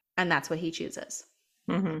Diana. And that's what he chooses.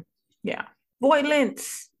 Yeah.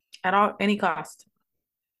 Violence at any cost.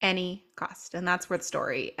 Any cost. And that's where the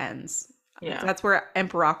story ends. Yeah. That's where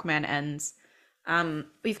Emperor Aquaman ends.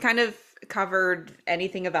 We've kind of covered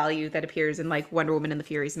anything of value that appears in like Wonder Woman and the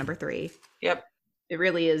Furies #3. Yep. It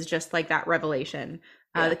really is just like that revelation.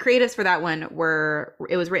 Yeah. The creatives for that one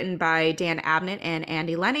it was written by Dan Abnett and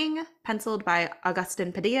Andy Lenning, penciled by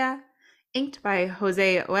Agustin Padilla, inked by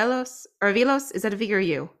Jose Avilos. Is that a V or a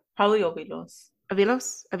U? Probably Ovilos.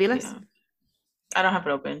 Avilos? Yeah. I don't have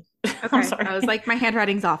it open. I'm Okay. sorry. I was like, my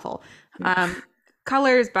handwriting's awful.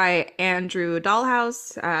 Colors by Andrew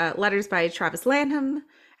Dahlhaus, letters by Travis Lanham,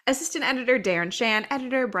 assistant editor Darren Shan,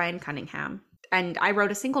 editor Brian Cunningham. And I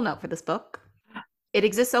wrote a single note for this book. It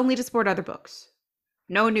exists only to support other books.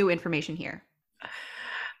 No new information here.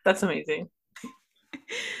 That's amazing.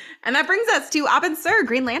 And that brings us to Abin Sur,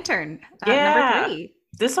 Green Lantern, number Yeah. 3.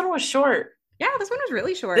 This one was short. Yeah, this one was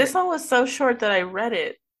really This short. one was so short that I read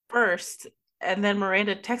it first, and then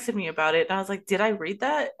Miranda texted me about it, and I was like, "Did I read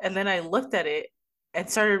that?" And then I looked at it and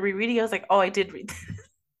started rereading. I was like, "Oh, I did read that."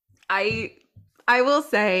 I I will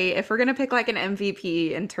say, if we're gonna pick like an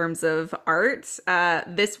MVP in terms of art,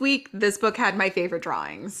 this week this book had my favorite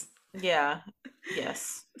drawings. Yeah.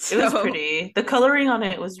 Yes. It was So pretty. The coloring on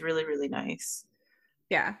it was really, really nice.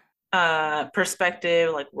 yeah,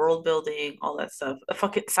 Perspective, like world building, all that stuff. A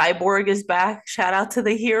fucking Cyborg is back. Shout out to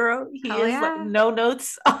the hero. He hell is like yeah, no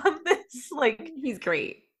notes on this. Like, he's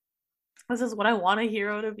great. this is what I want a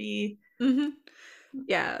hero to be. Hmm.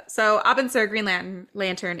 Yeah. So Abin Sur,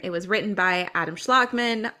 Lantern. It was written by Adam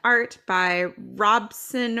Schlagman, art by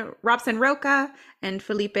Robson Roca and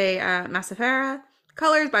Felipe Massafera,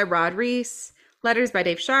 colors by Rod Reese, letters by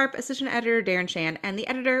Dave Sharp, assistant editor Darren Shan, and the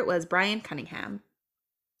editor was Brian Cunningham.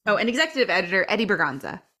 Oh, and executive editor Eddie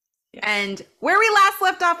Berganza. Yes. And where we last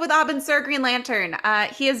left off with Abin Sur, Green Lantern,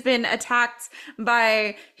 he has been attacked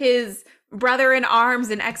by his brother-in-arms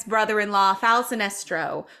and ex-brother-in-law, Fal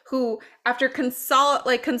Sinestro, who, after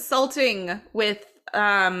consulting with,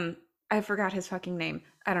 I forgot his fucking name.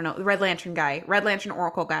 I don't know, the Red Lantern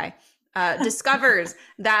Oracle guy, discovers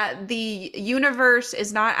that the universe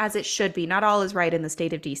is not as it should be. Not all is right in the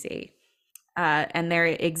state of DC. And there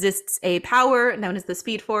exists a power known as the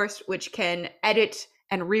Speed Force, which can edit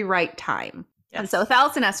and rewrite time. Yes. And so Thal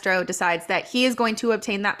Sinestro decides that he is going to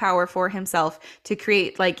obtain that power for himself to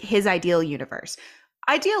create like his ideal universe.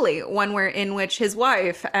 Ideally, one where in which his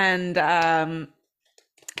wife and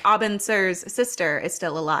Abin Sur's sister is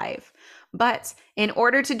still alive. But in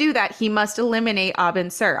order to do that, he must eliminate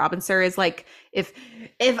Abin Sur. Abin Sur is like, if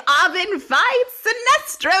Abin fights,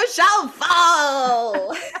 Sinestro shall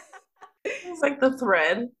fall. It's like the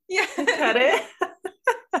thread. Yeah. Cut it.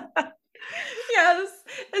 Yes.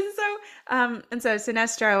 And so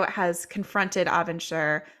Sinestro has confronted Abin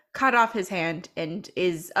Sur, cut off his hand, and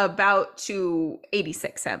is about to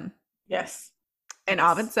 86 him. Yes. And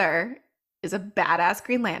yes. Abin Sur is a badass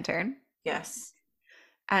Green Lantern. Yes.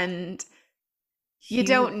 And you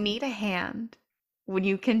don't need a hand when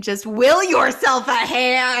you can just will yourself a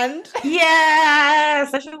hand.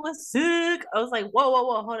 Yes, that shit was sick. I was like,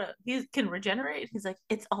 whoa, hold up. He can regenerate. He's like,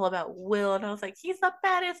 it's all about will. And I was like, he's the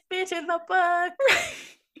baddest bitch in the book.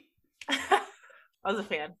 I was a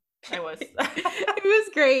fan. I was. It was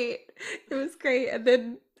great. It was great. And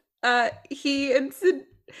then he and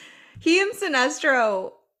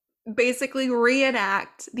Sinestro basically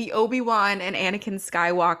reenact the Obi-Wan and Anakin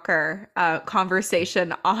Skywalker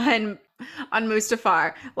conversation on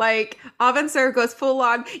Mustafar. Like, Abin Sur goes full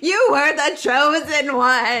on, you were the chosen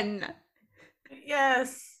one.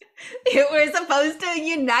 Yes. It was supposed to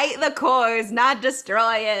unite the cores, not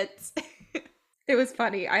destroy it. It was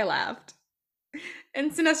funny. I laughed.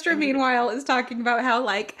 And Sinestro, meanwhile, is talking about how,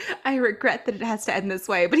 like, I regret that it has to end this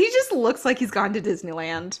way. But he just looks like he's gone to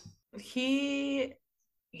Disneyland.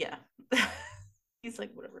 Yeah. He's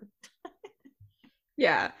like, whatever.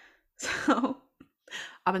 Yeah. So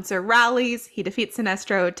Abin Sur rallies, he defeats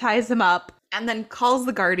Sinestro, ties him up, and then calls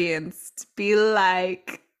the Guardians to be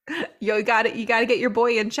like, yo, you gotta get your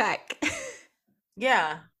boy in check.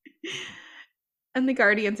 Yeah. And the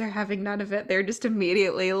Guardians are having none of it. They're just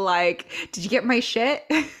immediately like, did you get my shit?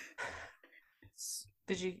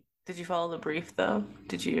 Did you follow the brief though?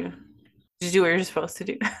 Did you do what you're supposed to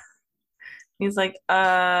do? He's like, no,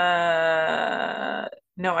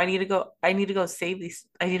 I need to go save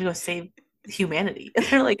humanity. And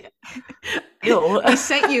they're like, ew.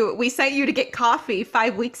 we sent you to get coffee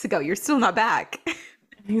 5 weeks ago. You're still not back. And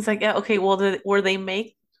he's like, yeah, okay, well, where they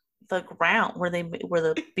make the ground, where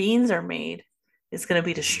the beans are made, is gonna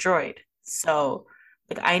be destroyed. So,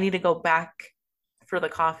 like, I need to go back for the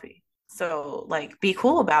coffee. So, like, be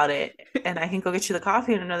cool about it, and I can go get you the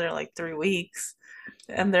coffee in another like 3 weeks.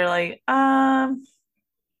 And they're like,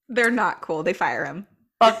 they're not cool. They fire him.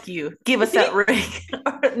 Fuck you. Give us that ring.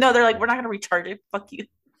 No, they're like, we're not gonna recharge it. Fuck you.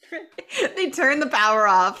 They turn the power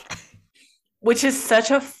off. Which is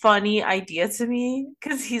such a funny idea to me,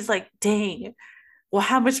 because he's like, dang, well,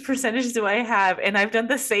 how much percentage do I have? And I've done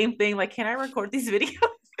the same thing. Like, can I record these videos?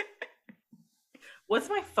 What's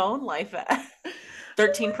my phone life at?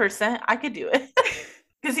 13%? I could do it.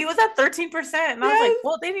 Because he was at 13%. And I was like,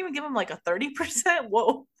 well, they didn't even give him like a 30%.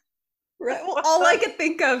 Whoa. Right. Well, all I could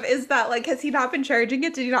think of is that, like, has he not been charging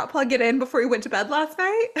it? Did he not plug it in before he went to bed last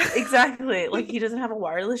night? Exactly. Like, he doesn't have a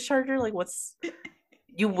wireless charger. Like,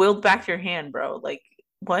 you willed back your hand, bro. Like,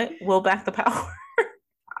 what? Will back the power?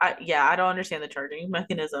 I don't understand the charging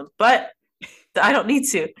mechanism. But I don't need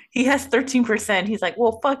to. He has 13%. He's like,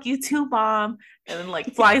 well, fuck you too, mom. And then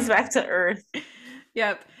like flies back to Earth.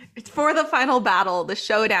 Yep. It's for the final battle, the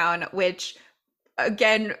showdown, which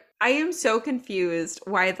again, I am so confused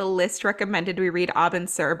why the list recommended we read Abin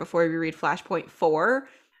Sur before we read Flashpoint 4.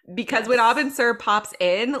 Because when Yes. Abin Sur pops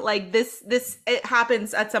in, like this it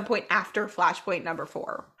happens at some point after Flashpoint number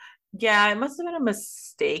 4. Yeah, it must have been a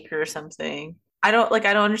mistake or something. I don't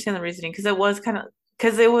understand the reasoning because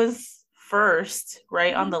it was first,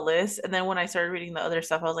 right, on Mhm. the list. And then when I started reading the other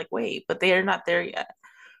stuff, I was like, wait, but they are not there yet.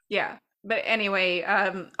 Yeah. But anyway,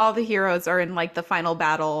 all the heroes are in like the final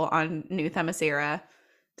battle on New Themyscira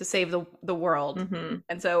to save the world. Hmm.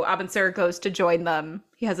 And so Abin Sur goes to join them.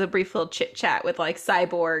 He has a brief little chit chat with like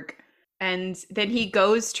Cyborg. And then he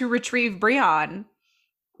goes to retrieve Brion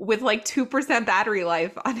with like 2% battery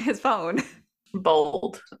life on his phone.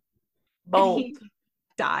 Bold. And Bold. he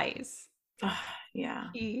dies. Yeah,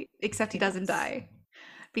 Except he he doesn't does. die.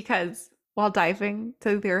 Because while diving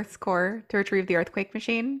to the Earth's core to retrieve the earthquake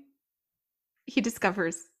machine, he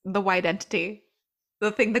discovers the white entity,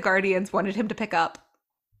 the thing the Guardians wanted him to pick up.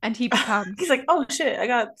 And he He's becomes. like, oh shit, I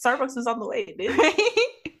got Starbucks is on the way, dude.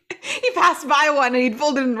 He passed by one and he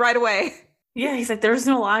pulled it in right away. Yeah, he's like, there's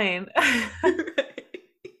no line.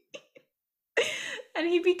 And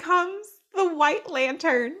he becomes the White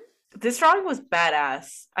Lantern. This drawing was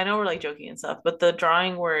badass. I know we're like joking and stuff, but the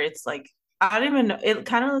drawing where it's like, I don't even know, it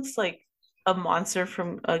kind of looks like a monster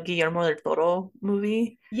from a Guillermo del Toro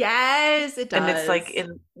movie. Yes, it And it's like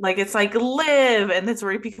does. it's like live, and that's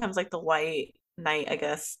where he becomes like the white knight, I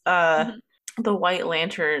guess. Mhm. The White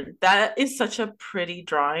Lantern. That is such a pretty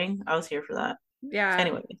drawing. I was here for that. Yeah.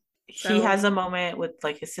 Anyway, he So, has a moment with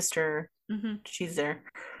like his sister. mhm. She's there,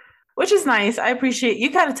 which is nice. I appreciate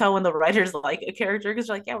you kind of tell when the writers like a character because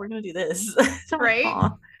they're like, yeah, we're gonna do this. I'm like, Right?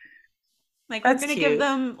 oh, Like we're that's gonna give cute.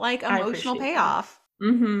 them like I emotional appreciate that. payoff.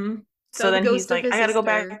 Mm-hmm. So So the then he's ghost of like, his I gotta go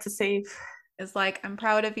sister back to save. is like, I'm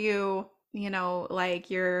proud of you. You know, like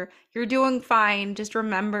you're doing fine. Just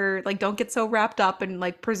remember, like, don't get so wrapped up in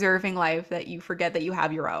like preserving life that you forget that you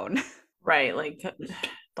have your own. Right, like,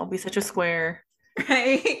 don't be such a square.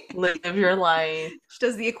 Right? Live your life. She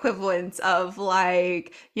does the equivalent of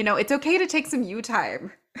like, it's okay to take some you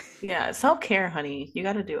time. Yeah, self-care, honey. You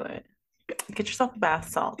gotta do it. Get yourself bath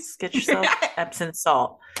salts. Get yourself Epsom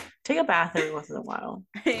salt. Take a bath every once in a while.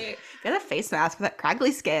 Right? Get a face mask for that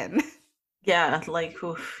craggly skin. Yeah, like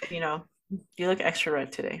oof, you look extra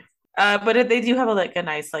red today. But they do have like a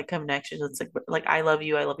nice like connection. It's like I love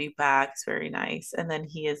you back. It's very nice. And then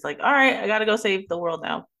he is like, all right, I gotta go save the world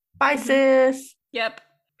now. Bye, Mhm. sis. Yep.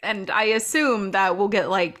 And I assume that we'll get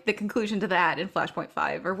like the conclusion to that in Flashpoint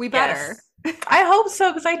 5, or we better. Yes. I hope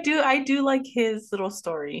so because I do like his little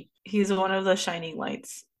story. He's one of the shining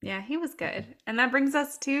lights. Yeah, he was good. And that brings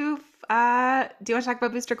us to do you want to talk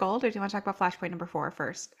about Booster Gold or do you want to talk about Flashpoint number 4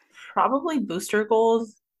 first? Probably booster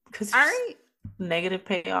goals because All there's right. negative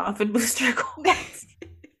payoff in booster goals.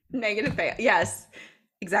 Negative pay. Yes,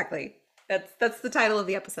 exactly. That's the title of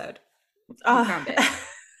the episode. You Uh, found it.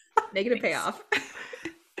 Negative thanks. payoff.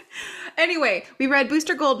 Anyway, we read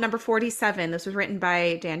Booster Gold number 47. This was written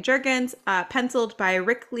by Dan Jurgens, penciled by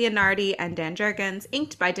Rick Leonardi and Dan Jurgens,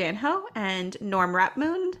 inked by Dan Ho and Norm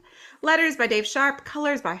Rapmund, letters by Dave Sharp,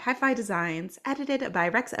 colors by Hi-Fi Designs, edited by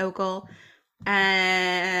Rex Ogle,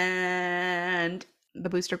 and the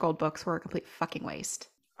Booster Gold books were a complete fucking waste.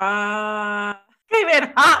 Came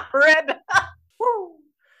in hot, red. Woo.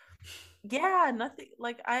 Yeah, nothing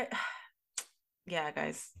like yeah,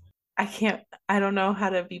 guys. I don't know how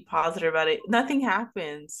to be positive about it. Nothing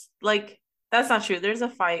happens. Like, that's not true. There's a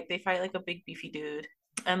fight. They fight like a big beefy dude.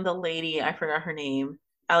 And the lady, I forgot her name,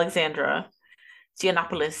 Alexandra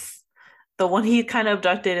Giannopoulos, the one he kind of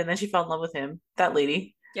abducted and then she fell in love with him. That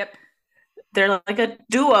lady. Yep. They're like a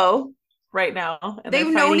duo right now, and they're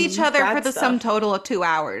They've known each fighting other for bad the sum stuff. total of 2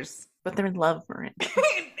 hours. But they're in love, Miranda.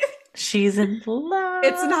 She's in It's love.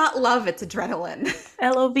 not love, it's adrenaline.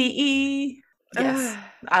 Love. Yes,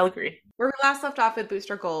 I'll agree. Where we last left off with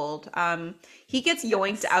Booster Gold, he gets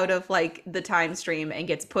yoinked Yes. out of like the time stream and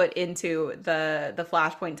gets put into the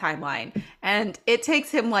Flashpoint timeline, and it takes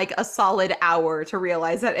him like a solid hour to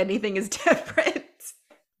realize that anything is different.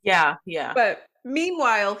 Yeah, But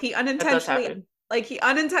meanwhile, that does happen. he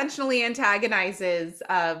unintentionally antagonizes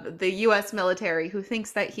the U.S. military, who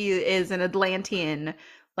thinks that he is an Atlantean,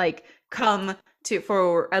 like come to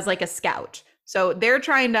for as like a scout. So they're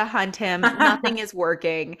trying to hunt him. Nothing is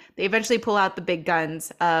working. They eventually pull out the big guns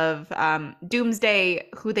of Doomsday,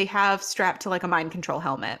 who they have strapped to like a mind control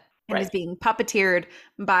helmet, and is Right. being puppeteered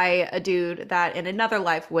by a dude that in another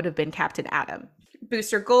life would have been Captain Atom.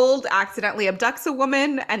 Booster Gold accidentally abducts a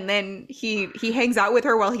woman, and then he hangs out with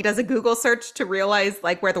her while he does a Google search to realize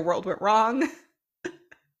like where the world went wrong.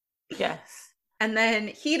 Yes. And then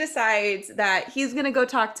he decides that he's going to go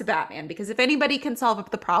talk to Batman because if anybody can solve up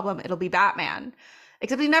the problem, it'll be Batman.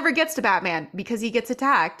 Except he never gets to Batman because he gets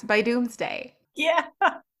attacked by Doomsday. Yeah.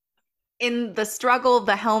 In the struggle,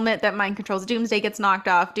 the helmet that mind controls Doomsday gets knocked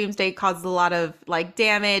off. Doomsday causes a lot of like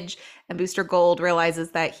damage, and Booster Gold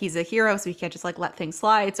realizes that he's a hero, so he can't just like let things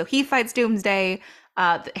slide. So he fights Doomsday.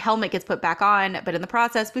 The helmet gets put back on, but in the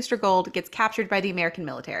process, Booster Gold gets captured by the American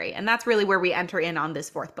military, and that's really where we enter in on this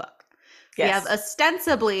fourth book. Yes. We have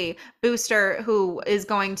ostensibly Booster, who is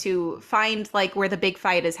going to find like where the big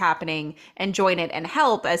fight is happening and join it and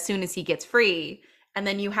help as soon as he gets free. And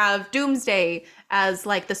then you have Doomsday as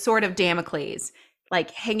like the sword of Damocles,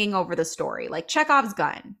 like hanging over the story, like Chekhov's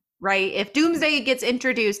gun, right? If Doomsday gets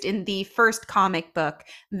introduced in the first comic book,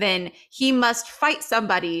 then he must fight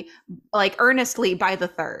somebody like earnestly by the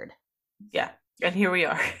third. Yeah. And here we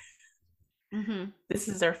are. Mm-hmm. This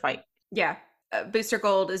is their fight. Yeah. Booster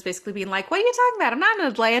Gold is basically being like, what are you talking about? I'm not an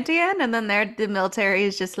Atlantean. And then the military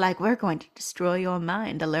is just like, we're going to destroy your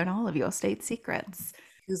mind to learn all of your state secrets.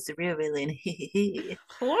 Who's the real villain?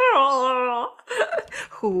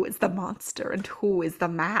 Who is the monster and who is the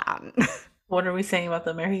man? What are we saying about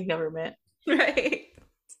the American government? Right.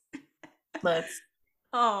 Let's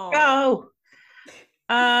go.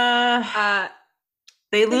 They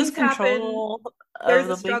lose control of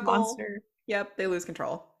the big monster. Yep, they lose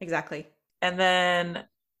control. Exactly. And then,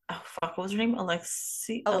 oh fuck, what was her name?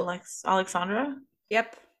 Alexandra?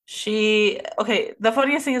 Yep. The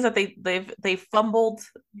funniest thing is that they fumbled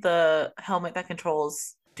the helmet that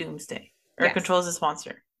controls Doomsday or controls this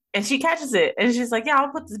monster. And she catches it and she's like, yeah, I'll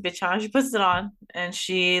put this bitch on. She puts it on and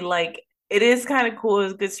she like, it is kind of cool.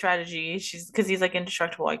 It's good strategy. Because he's like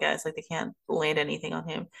indestructible, I guess. Like they can't land anything on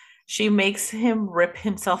him. She makes him rip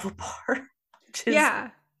himself apart, which is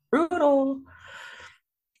brutal.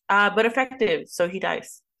 But effective, so he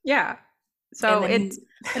dies. Yeah. So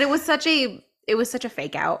it was such a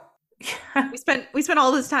fake out. Yeah. We spent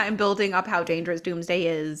all this time building up how dangerous Doomsday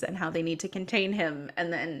is and how they need to contain him,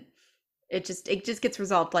 and then it just gets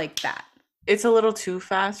resolved like that. It's a little too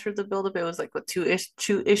fast for the buildup. It was like with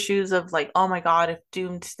two issues of like, oh my god, if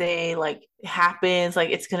Doomsday like happens, like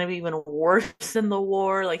it's gonna be even worse in the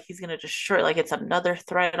war. Like he's gonna destroy. Like it's another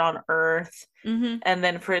threat on Earth. Mm-hmm. And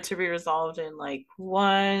then for it to be resolved in like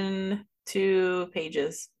 1-2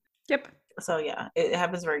 pages. Yep. So yeah, it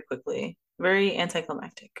happens very quickly. Very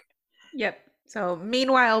anticlimactic. Yep. So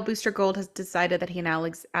meanwhile, Booster Gold has decided that he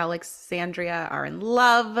and Alexandria are in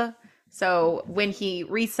love. So when he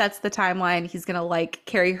resets the timeline, he's going to like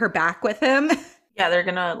carry her back with him. Yeah, they're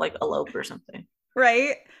going to like elope or something.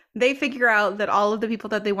 Right? They figure out that all of the people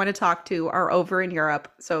that they want to talk to are over in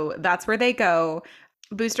Europe. So that's where they go.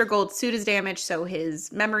 Booster Gold's suit is damaged, so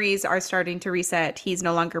his memories are starting to reset. He's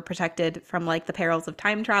no longer protected from like the perils of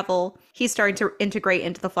time travel. He's starting to integrate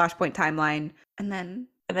into the Flashpoint timeline. And then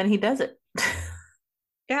he does it.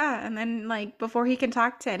 Yeah, and then like before he can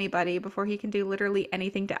talk to anybody, before he can do literally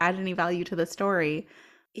anything to add any value to the story,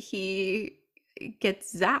 he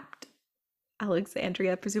gets zapped.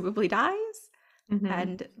 Alexandria presumably dies. Mm-hmm.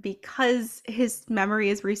 And because his memory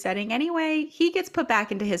is resetting anyway, he gets put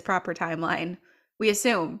back into his proper timeline, we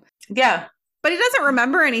assume. Yeah. But he doesn't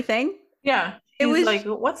remember anything. Yeah. He's like,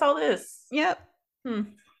 what's all this? Yep.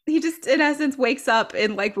 He just, in essence, wakes up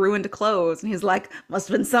in like ruined clothes and he's like, must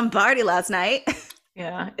have been some party last night.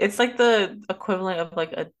 Yeah, it's like the equivalent of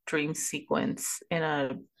like a dream sequence in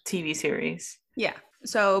a TV series. Yeah.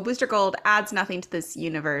 So Booster Gold adds nothing to this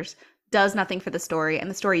universe, does nothing for the story, and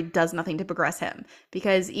the story does nothing to progress him.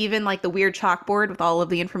 Because even like the weird chalkboard with all of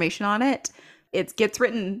the information on it, it gets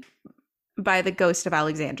written by the ghost of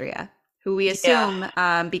Alexandria, who we assume,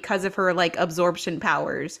 because of her like absorption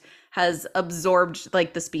powers, has absorbed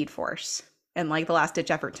like the Speed Force and like the last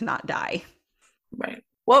ditch effort to not die. Right.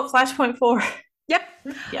 Well, Flashpoint 4. Yep.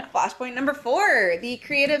 Yeah. Flashpoint number 4. The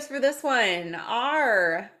creatives for this one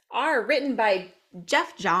are written by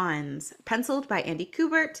Jeff Johns, penciled by Andy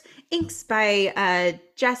Kubert, inks by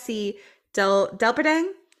Jesse Delperdang,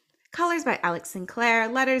 colors by Alex Sinclair,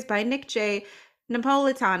 letters by Nick J.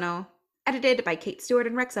 Napolitano, edited by Kate Stewart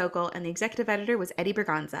and Rex Ogle, and the executive editor was Eddie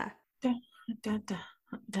Berganza. I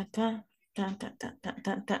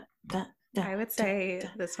would say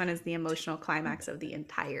this one is the emotional climax of the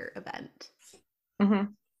entire event.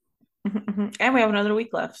 Mm-hmm. Mm-hmm. And we have another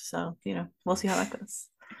week left, so we'll see how that goes.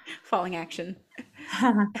 Falling action.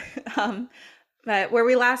 But where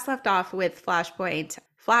we last left off with Flashpoint,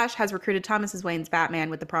 Flash has recruited Thomas Wayne's Batman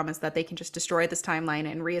with the promise that they can just destroy this timeline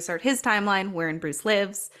and reassert his timeline wherein Bruce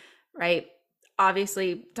lives, right?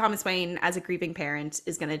 Obviously, Thomas Wayne, as a grieving parent,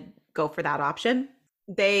 is going to go for that option.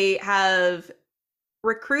 They have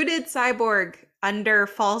recruited Cyborg under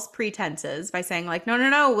false pretenses by saying, like, no, no,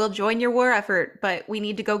 no, we'll join your war effort, but we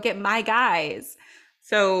need to go get my guys.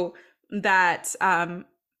 So that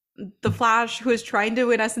the Flash, who is trying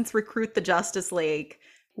to, in essence, recruit the Justice League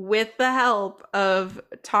with the help of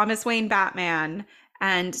Thomas Wayne Batman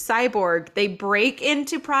and Cyborg, they break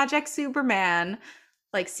into Project Superman,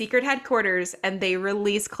 like secret headquarters, and they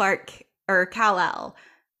release Clark or Kal-El.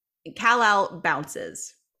 Kal-El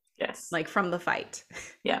bounces. Yes. Like from the fight.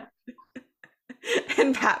 Yeah.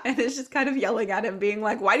 And Batman is just kind of yelling at him, being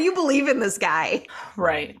like, why do you believe in this guy?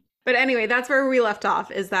 Right. But anyway, that's where we left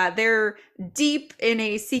off, is that they're deep in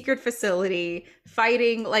a secret facility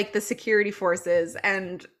fighting like the security forces,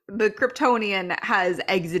 and the Kryptonian has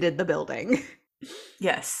exited the building.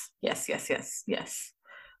 Yes. Yes. Yes. Yes. Yes.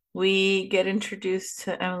 We get introduced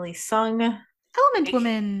to Emily Sung. Element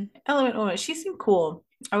Woman. Element Woman. She seemed cool.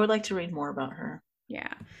 I would like to read more about her.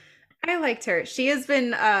 Yeah. I liked her. She has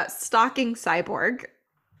been stalking Cyborg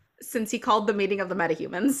since he called the meeting of the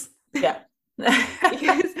metahumans. Yeah.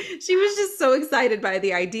 Because she was just so excited by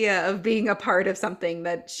the idea of being a part of something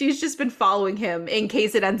that she's just been following him in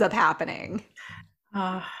case it ends up happening.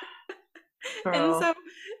 And so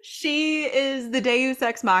she is the Deus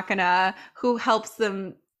Ex Machina who helps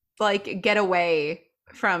them like get away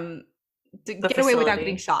from get away without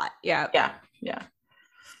getting shot. Yeah. Yeah.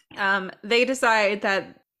 Yeah. They decide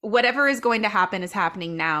that whatever is going to happen is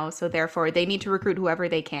happening now, so therefore they need to recruit whoever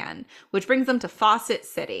they can, which brings them to Fawcett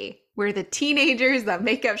City, where the teenagers that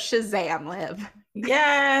make up Shazam live.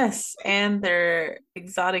 Yes, and their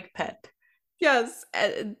exotic pet. Yes,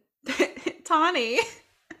 Tawny.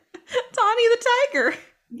 Tawny the tiger.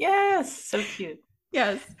 Yes, so cute.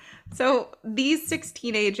 Yes. So these 6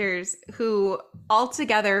 teenagers who all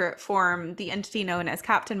together form the entity known as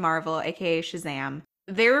Captain Marvel, aka Shazam,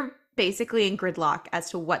 they're basically in gridlock as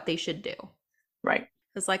to what they should do. Right.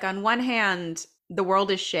 It's like on one hand, the world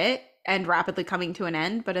is shit and rapidly coming to an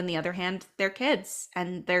end, but on the other hand, they're kids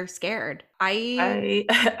and they're scared. I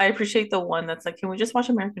appreciate the one that's like, can we just watch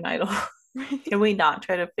American Idol? Can we not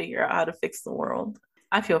try to figure out how to fix the world?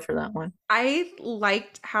 I feel for that one. I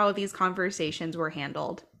liked how these conversations were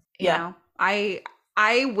handled. You Yeah. know?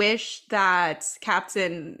 I wish that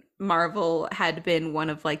Captain Marvel had been one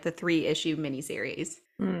of like the 3-issue miniseries.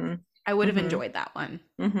 I would have enjoyed that one.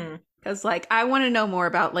 Because like I want to know more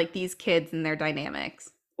about like these kids and their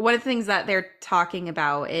dynamics. One of the things that they're talking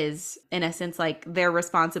about is, in essence, like their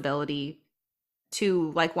responsibility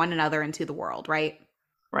to like one another and to the world, right?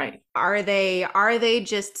 Right. Are they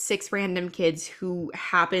just 6 random kids who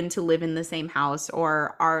happen to live in the same house,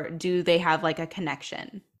 or do they have like a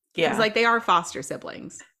connection? Yeah. Because like they are foster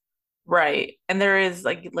siblings. Right. And there is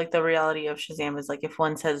like the reality of Shazam is like if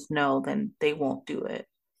one says no, then they won't do it.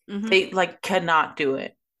 They like cannot do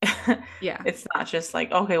it. Yeah. It's not just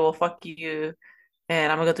like, okay, well, fuck you,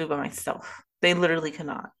 and I'm gonna go do it by myself. They literally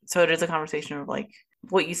cannot. So it is a conversation of like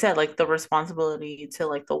what you said, like the responsibility to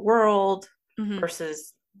like the world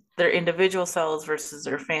versus their individual selves versus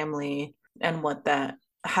their family, and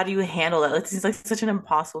how do you handle that? It seems like such an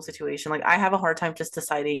impossible situation. Like I have a hard time just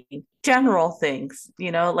deciding general things,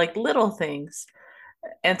 like little things.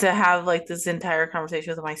 And to have like this entire conversation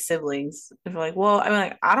with my siblings, they're like, well, I mean,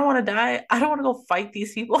 like, I don't want to die. I don't want to go fight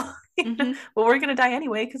these people, but we're going to die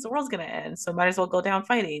anyway because the world's going to end. So might as well go down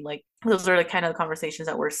fighting. Like those are the kind of conversations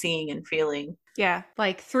that we're seeing and feeling. Yeah.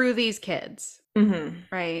 Like through these kids.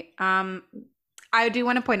 Right. I do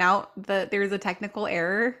want to point out that there's a technical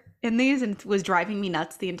error in these and it was driving me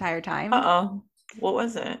nuts the entire time. Uh-oh. What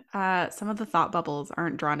was it? Some of the thought bubbles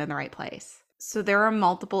aren't drawn in the right place. So there are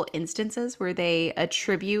multiple instances where they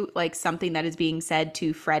attribute like something that is being said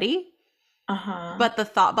to Freddy, but the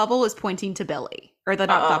thought bubble is pointing to Billy. Or the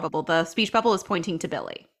not thought bubble, the speech bubble is pointing to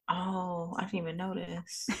Billy. Oh, I didn't even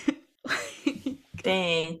notice.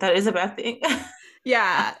 Dang, that is a bad thing.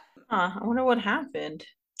 Yeah. I wonder what happened.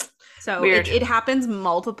 So it happens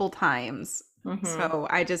multiple times. So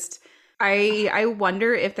I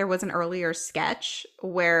wonder if there was an earlier sketch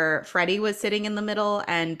where Freddy was sitting in the middle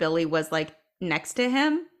and Billy was like next to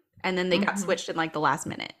him, and then they got switched in like the last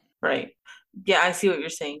minute. Right. Yeah, I see what you're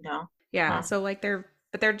saying now. Yeah. So like they're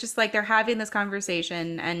just like they're having this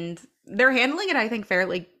conversation and they're handling it, I think,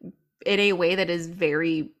 fairly in a way that is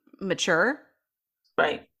very mature.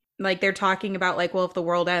 Right. Like they're talking about like, well, if the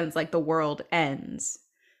world ends, like the world ends.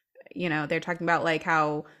 They're talking about like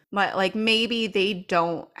how like maybe they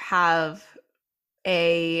don't have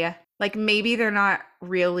a like maybe they're not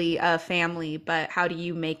really a family, but how do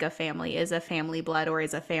you make a family? Is a family blood or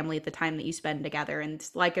is a family the time that you spend together? And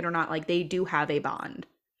like it or not, like they do have a bond.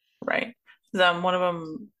 Right. One of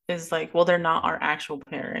them is like, well, they're not our actual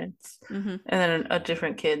parents. Hmm. And then a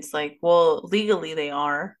different kid's like, well, legally they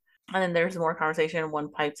are. And then there's more conversation, and one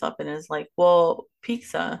pipes up and is like, well,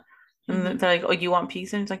 pizza. And Hmm. they're like, oh, you want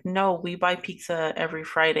pizza? And it's like, no, we buy pizza every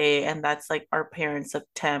Friday, and that's like our parents'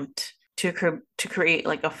 attempt to create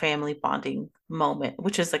like a family bonding moment,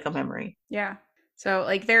 which is like a memory. Yeah. So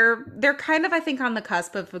like they're kind of I think on the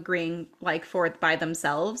cusp of agreeing like forth by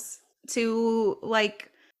themselves to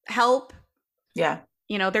like help. Yeah.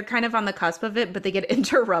 You know, they're kind of on the cusp of it, but they get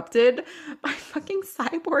interrupted by fucking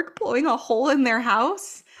Cyborg blowing a hole in their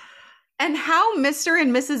house. And how Mr.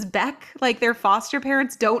 and Mrs. Beck, like their foster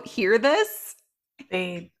parents, don't hear this.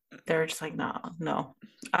 They they're just like, no, no.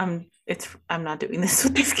 I'm not doing this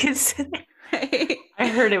with these kids today. Right? I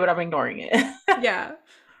heard it, but I'm ignoring it. Yeah.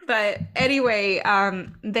 But anyway,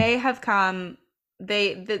 they have come,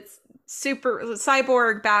 that's super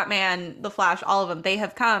Cyborg, Batman, the Flash, all of them, they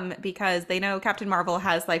have come because they know Captain Marvel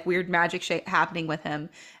has like weird magic shit happening with him.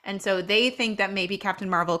 And so they think that maybe Captain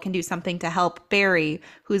Marvel can do something to help Barry,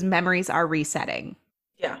 whose memories are resetting.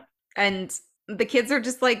 Yeah. And the kids are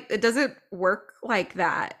just like, it doesn't work like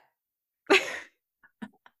that.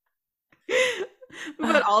 But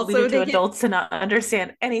Leave it also to they get adults to not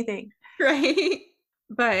understand anything. right.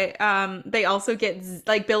 But they also get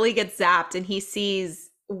like Billy gets zapped and he sees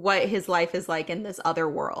what his life is like in this other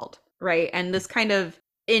world, right? And this kind of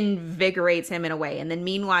invigorates him in a way. And then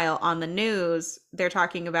meanwhile on the news, they're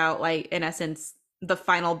talking about like in essence the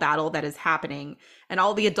final battle that is happening and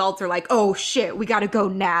all the adults are like, "Oh shit, we got to go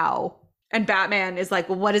now." And Batman is like,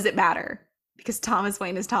 "Well, what does it matter?" Because Thomas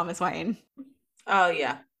Wayne is Thomas Wayne. Oh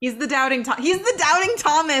yeah. He's the he's the doubting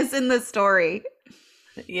Thomas in this story.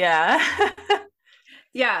 Yeah.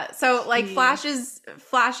 Yeah, so like He- Flash is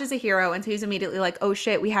a hero, and so he's immediately like, "Oh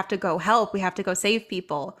shit, we have to go help. We have to go save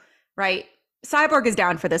people." Right? Cyborg is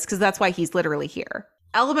down for this because that's why he's literally here.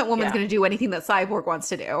 Element Woman's yeah. gonna do anything that Cyborg wants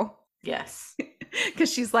to do Yes.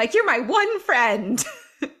 because she's like, "You're my one friend,"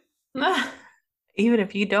 Even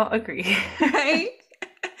if you don't agree. right?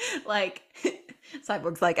 Like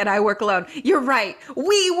Cyborg's like, "And I work alone." You're right.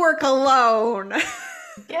 We work alone.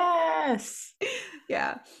 Yes.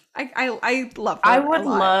 Yeah, I love I her a would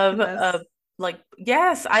lot love in this. a like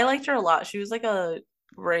yes, I liked her a lot. She was like a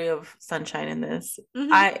ray of sunshine in this. Hmm.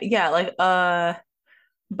 I yeah, like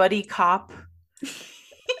buddy cop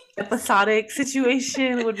episodic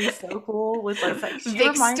situation would be so cool with like she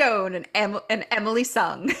Vic reminds Stone and and Emily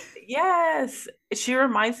Sung. yes, she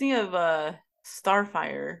reminds me of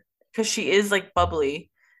Starfire because she is like bubbly.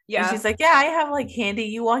 And Yeah. she's like, "Yeah, I have like candy.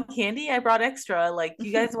 You want candy? I brought extra. Like,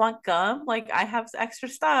 you guys want gum? Like, I have extra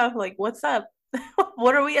stuff. Like, what's up?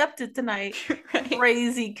 What are we up to tonight? Right.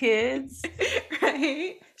 Crazy kids."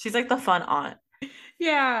 Right. She's like the fun aunt.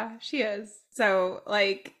 Yeah, she is. So,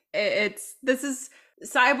 like, it's this is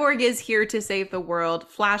Cyborg is here to save the world.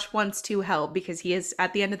 Flash wants to help because he is,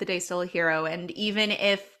 at the end of the day, still a hero. And even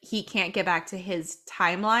if he can't get back to his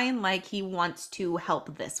timeline, like, he wants to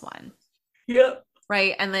help this one. Yep.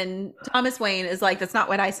 Right. And then Thomas Wayne is like, that's not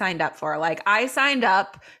what I signed up for. Like, I signed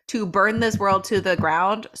up to burn this world to the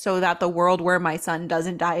ground so that the world where my son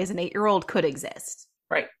doesn't die as an 8-year-old could exist.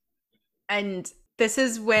 Right. And this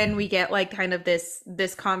is when we get like kind of this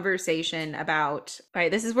conversation about, right,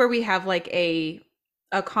 this is where we have like a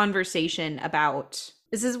conversation about,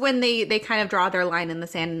 this is when they kind of draw their line in the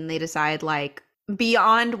sand and they decide like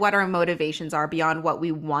beyond what our motivations are, beyond what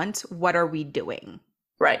we want, what are we doing?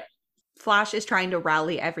 Right. Flash is trying to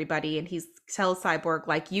rally everybody and he tells Cyborg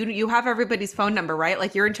like, you have everybody's phone number, right?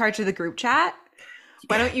 Like, you're in charge of the group chat.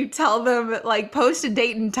 Why don't you tell them like post a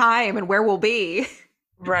date and time and where we'll be?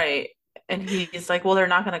 Right. And he's like, well, they're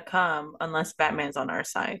not gonna come unless Batman's on our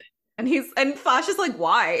side. And Flash is like,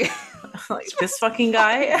 why? Like this fucking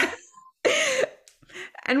guy.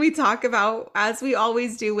 And we talk about, as we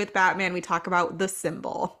always do with Batman, we talk about the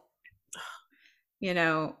symbol. You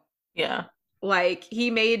know, Yeah. like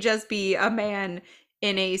he may just be a man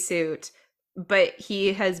in a suit, but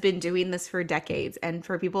he has been doing this for decades. And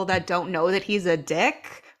for people that don't know that he's a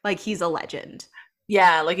dick, like he's a legend.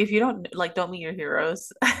 Yeah. Like if you don't meet your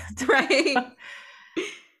heroes. Right?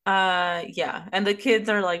 Yeah. And the kids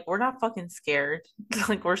are like, we're not fucking scared.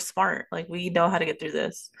 Like we're smart. Like we know how to get through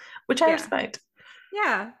this, which I Yeah. respect.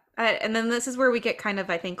 Yeah. And then this is where we get kind of,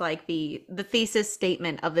 I think, like the thesis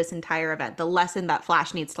statement of this entire event, the lesson that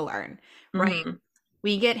Flash needs to learn, right? Mhm.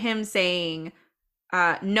 We get him saying,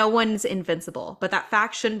 no one's invincible, but that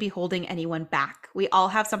fact shouldn't be holding anyone back. We all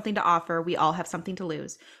have something to offer. We all have something to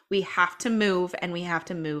lose. We have to move, and we have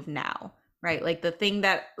to move now, right? Like the thing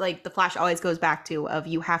that like the Flash always goes back to of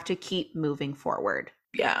you have to keep moving forward.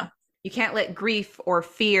 Yeah. You can't let grief or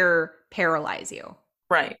fear paralyze you.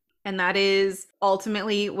 Right. And that is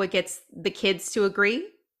ultimately what gets the kids to agree.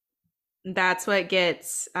 That's what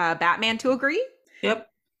gets Batman to agree. Yep.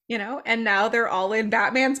 You know, and now they're all in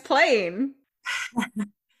Batman's plane.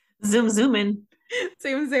 Zoom in.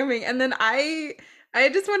 Zooming. And then I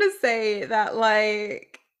just want to say that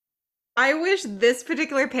like I wish this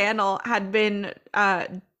particular panel had been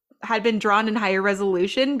drawn in higher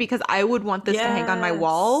resolution because I would want this to hang on my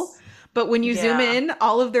wall. But when you zoom in,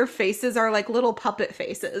 all of their faces are like little puppet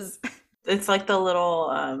faces. It's like the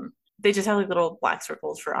little they just have like little black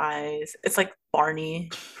circles for eyes. It's like Barney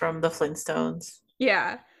from the Flintstones.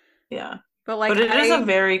 Yeah. Yeah. But like But it is a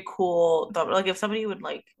very cool thought. Like if somebody would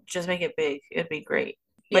like just make it big, it'd be great.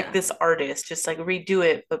 Like yeah. this artist, just like redo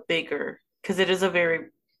it but bigger. Because it is a very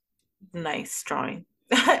nice drawing.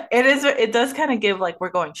 It does kind of give like we're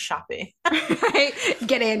going shopping. Right?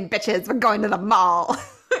 Get in, bitches. We're going to the mall.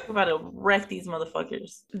 We're about to wreck these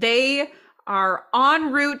motherfuckers. They are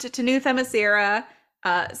en route to New Themyscira.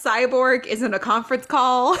 Cyborg is in a conference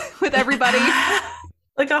call with everybody.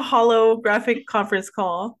 Like a holographic conference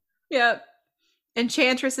call. Yep.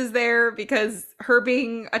 Enchantress is there because her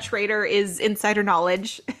being a traitor is insider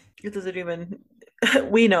knowledge. It doesn't even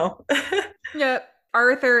we know. Yep.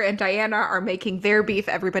 Arthur and Diana are making their beef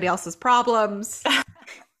everybody else's problems.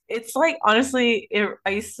 It's like honestly, I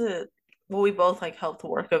used to well, we both like helped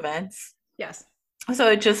work events. Yes. So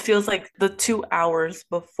it just feels like the 2 hours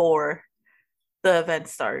before the event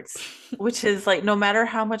starts, which is like no matter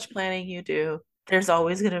how much planning you do, there's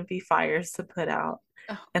always going to be fires to put out.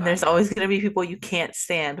 Oh, and there's always going to be people you can't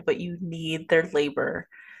stand, but you need their labor.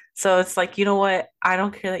 So it's like, you know what? I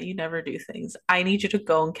don't care that you never do things. I need you to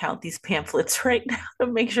go and count these pamphlets right now to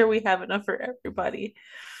make sure we have enough for everybody.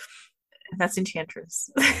 And that's Enchantress.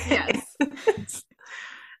 Yes.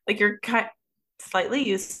 Like you're slightly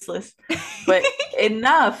useless, but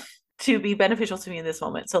enough to be beneficial to me in this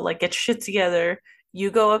moment. So like get your shit together. You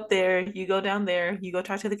go up there, you go down there, you go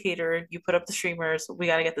talk to the caterer, you put up the streamers. We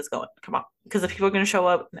got to get this going. Come on. Because if people are going to show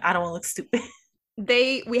up, I don't want to look stupid.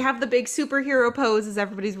 We have the big superhero pose as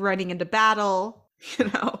everybody's running into battle, you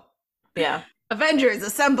know. Yeah. Avengers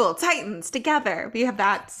assemble, Titans together. We have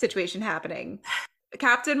that situation happening.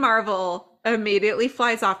 Captain Marvel immediately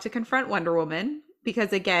flies off to confront Wonder Woman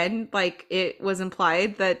because again, like it was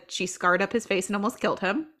implied that she scarred up his face and almost killed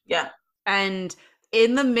him. Yeah. And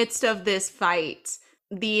in the midst of this fight,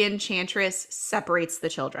 the Enchantress separates the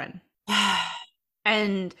children.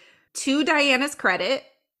 And to Diana's credit,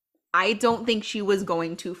 I don't think she was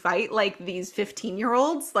going to fight like these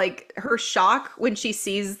 15-year-olds. Like her shock when she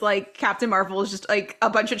sees like Captain Marvel is just like a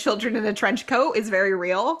bunch of children in a trench coat is very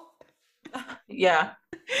real. Yeah.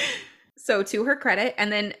 So to her credit,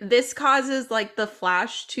 and then this causes like the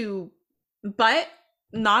Flash to, but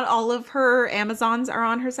not all of her Amazons are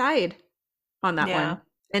on her side on that one.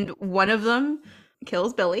 And one of them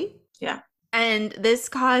kills Billy. Yeah. And this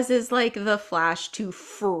causes like the Flash to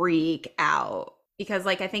freak out because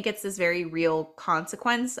like I think it's this very real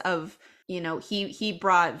consequence of, you know, he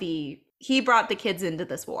brought the kids into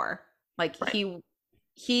this war. Like right.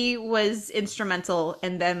 He was instrumental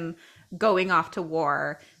in them going off to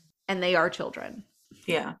war, and they are children.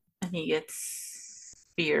 Yeah. And he gets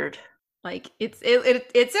speared. Like it's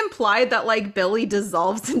implied that like Billy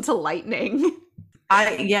dissolves into lightning.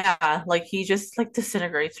 Like he just like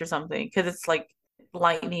disintegrates or something because it's like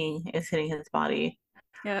lightning is hitting his body.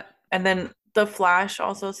 Yeah. And then the Flash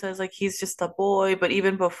also says like he's just a boy, but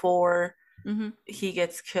even before he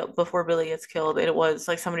gets killed, before Billy gets killed, it was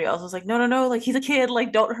like somebody else was like, no, like he's a kid,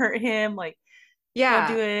 like don't hurt him, like don't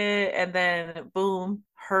do it. And then boom,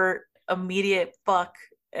 hurt, immediate fuck,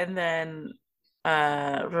 and then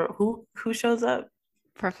who shows up?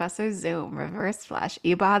 Professor Zoom, Reverse Flash,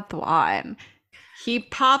 Ebad Thwan. He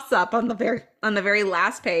pops up on the very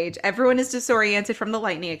last page. Everyone is disoriented from the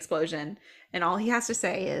lightning explosion, and all he has to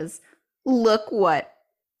say is, "Look what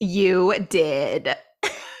you did."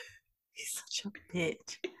 He's such a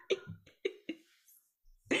bitch.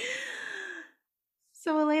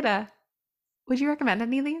 So, Aleda, would you recommend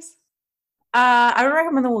any of these? I would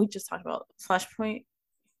recommend the one we just talked about, Flashpoint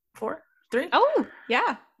 4, 3. Oh,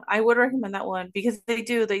 yeah. I would recommend that one because they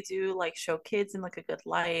do like show kids in like a good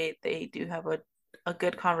light. They do have a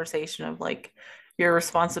good conversation of like your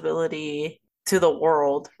responsibility to the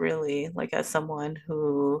world, really, like as someone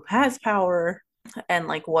who has power and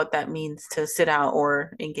like what that means to sit out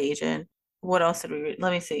or engage in. What else did we read?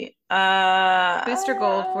 Let me see. Booster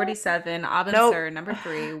Gold 47, Abin Nope. Sur number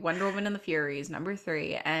 3, Wonder Woman and the Furies number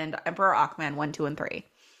 3, and Emperor Aquaman 1, 2, and 3.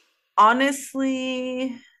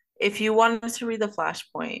 Honestly, if you wanted to read the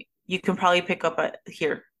Flashpoint, you can probably pick up at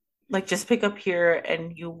here. Like just pick up here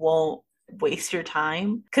and you won't waste your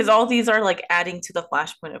time because all these are like adding to the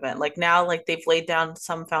Flashpoint event. Like now, like they've laid down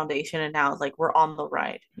some foundation and now like we're on the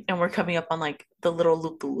ride and we're coming up on like the little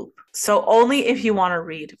loop the loop. So only if you want to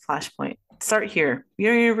read Flashpoint, start here. You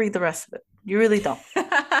don't need to read the rest of it. You really don't.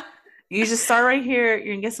 You just start right here.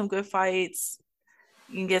 You can get some good fights.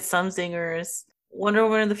 You can get some zingers. Wonder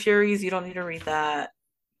Woman and the Furies, you don't need to read that.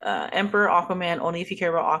 Emperor Aquaman, only if you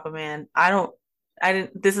care about Aquaman. I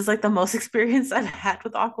didn't, this is like the most experience I've had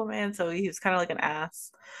with Aquaman, so he was kind of like an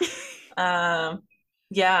ass. Um,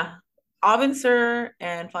 yeah. Abin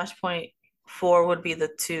and Flashpoint 4 would be the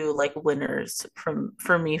two like winners from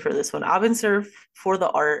for me for this one. Abin for the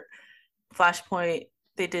art, Flashpoint,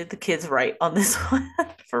 they did the kids right on this one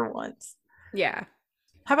for once. Yeah.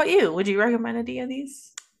 How about you? Would you recommend any of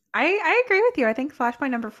these? I agree with you. I think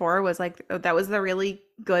Flashpoint number 4 was like that was the really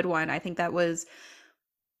good one. I think that was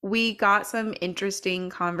we got some interesting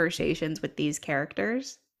conversations with these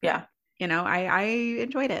characters. Yeah. You know, I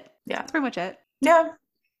enjoyed it. Yeah. That's pretty much it. Yeah,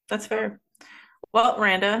 that's fair. Well,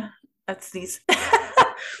 Miranda, that's these.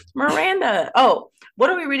 Miranda. Oh, what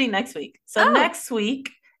are we reading next week? So Oh, next week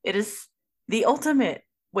it is the ultimate.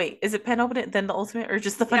 Wait, is it penultimate, then the ultimate, or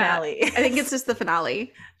just the yeah. finale? I think it's just the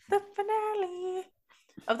finale. The finale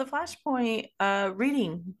of the Flashpoint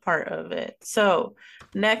reading part of it. So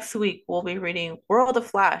next week we'll be reading World of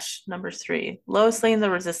Flash number 3, Lois Lane the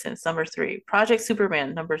Resistance number 3, Project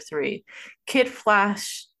Superman number 3, Kid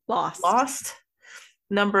Flash Lost. Lost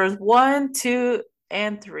numbers 1, 2,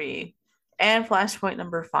 and 3, and Flashpoint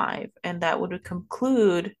number 5. And that would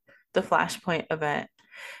conclude the Flashpoint event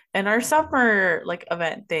and our summer like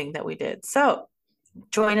event thing that we did. So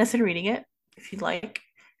join us in reading it if you'd like.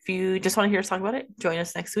 If you just want to hear us talk about it, join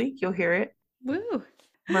us next week. You'll hear it. Woo.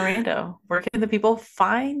 Miranda, where can the people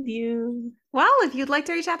find you? Well, if you'd like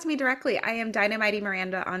to reach out to me directly, I am Dynamighty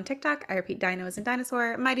Miranda on TikTok. I repeat, Dino is in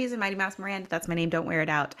dinosaur, Mighty is in Mighty Mouse Miranda. That's my name. Don't wear it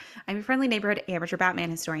out. I'm your friendly neighborhood amateur Batman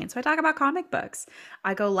historian, so I talk about comic books.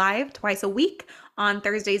 I go live twice a week on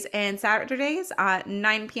Thursdays and Saturdays at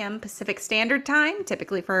 9 p.m. Pacific Standard Time,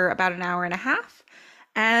 typically for about an hour and a half.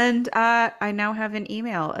 And I now have an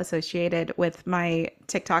email associated with my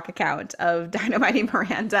TikTok account of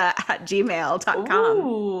dynamightymiranda@gmail.com.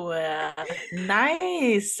 Ooh,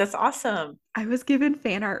 nice. That's awesome. I was given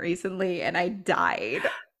fan art recently and I died.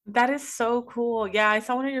 That is so cool. Yeah, I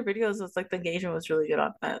saw one of your videos. It was like the engagement was really good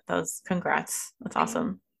on that. That was congrats. That's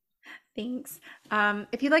awesome. Thanks.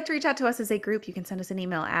 If you'd like to reach out to us as a group, you can send us an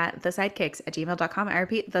email at thesidekicks@gmail.com. I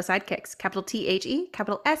repeat, thesidekicks, capital THE,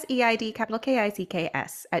 capital SEID, capital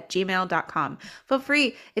KICKS @gmail.com. Feel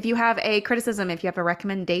free if you have a criticism, if you have a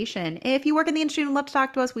recommendation, if you work in the industry and would love to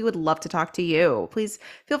talk to us, we would love to talk to you. Please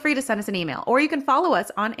feel free to send us an email, or you can follow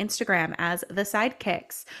us on Instagram as The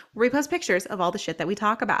Sidekicks, where we post pictures of all the shit that we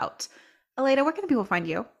talk about. Aleda, where can the people find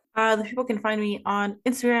you? The people can find me on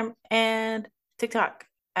Instagram and TikTok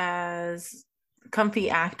as Comfy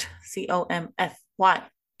Act, COMFYACT.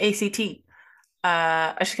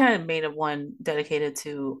 I just kind of made a one dedicated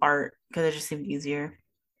to art because it just seemed easier.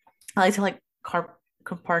 I like to like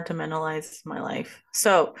compartmentalize my life.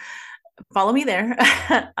 So follow me there.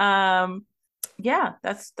 Yeah,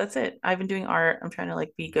 that's it. I've been doing art. I'm trying to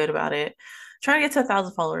like be good about it. Trying to get to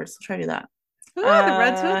 1,000 followers. I'll try to do that. Ooh, the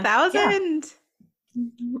road to Yeah. 1,000.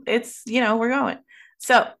 It's, we're going.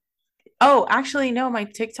 So, oh, actually, no, my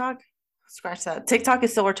TikTok, scratch that. TikTok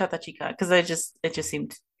is still Horchata Chica because it just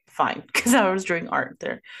seemed fine because I was doing art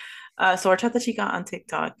there. So Horchata Chica on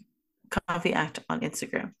TikTok, Comfy Act on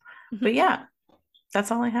Instagram. But yeah,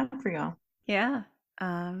 that's all I have for y'all. Yeah.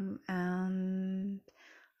 And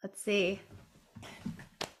let's see.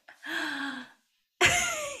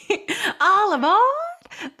 All aboard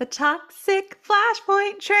the toxic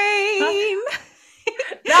Flashpoint train.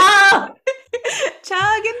 No!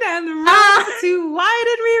 Chugging down the road to why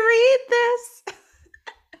did we read this?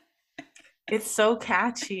 It's so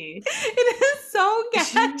catchy. It is so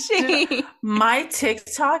catchy. My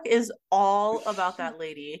TikTok is all about that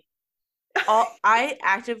lady. I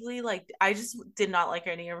actively I just did not like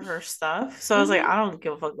any of her stuff. So I was like, I don't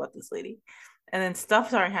give a fuck about this lady. And then stuff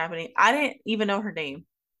started happening. I didn't even know her name.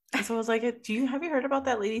 And so I was like, have you heard about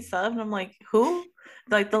that lady stuff? And I'm like, who?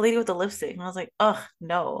 Like the lady with the lipstick. And I was like, ugh,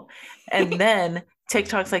 no. And then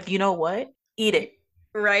TikTok's like, you know what? Eat it.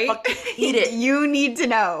 Right? Eat it. You need to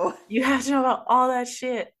know. You have to know about all that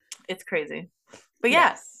shit. It's crazy. But yeah,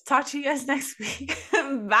 Yes. talk to you guys next week.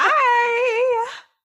 Bye.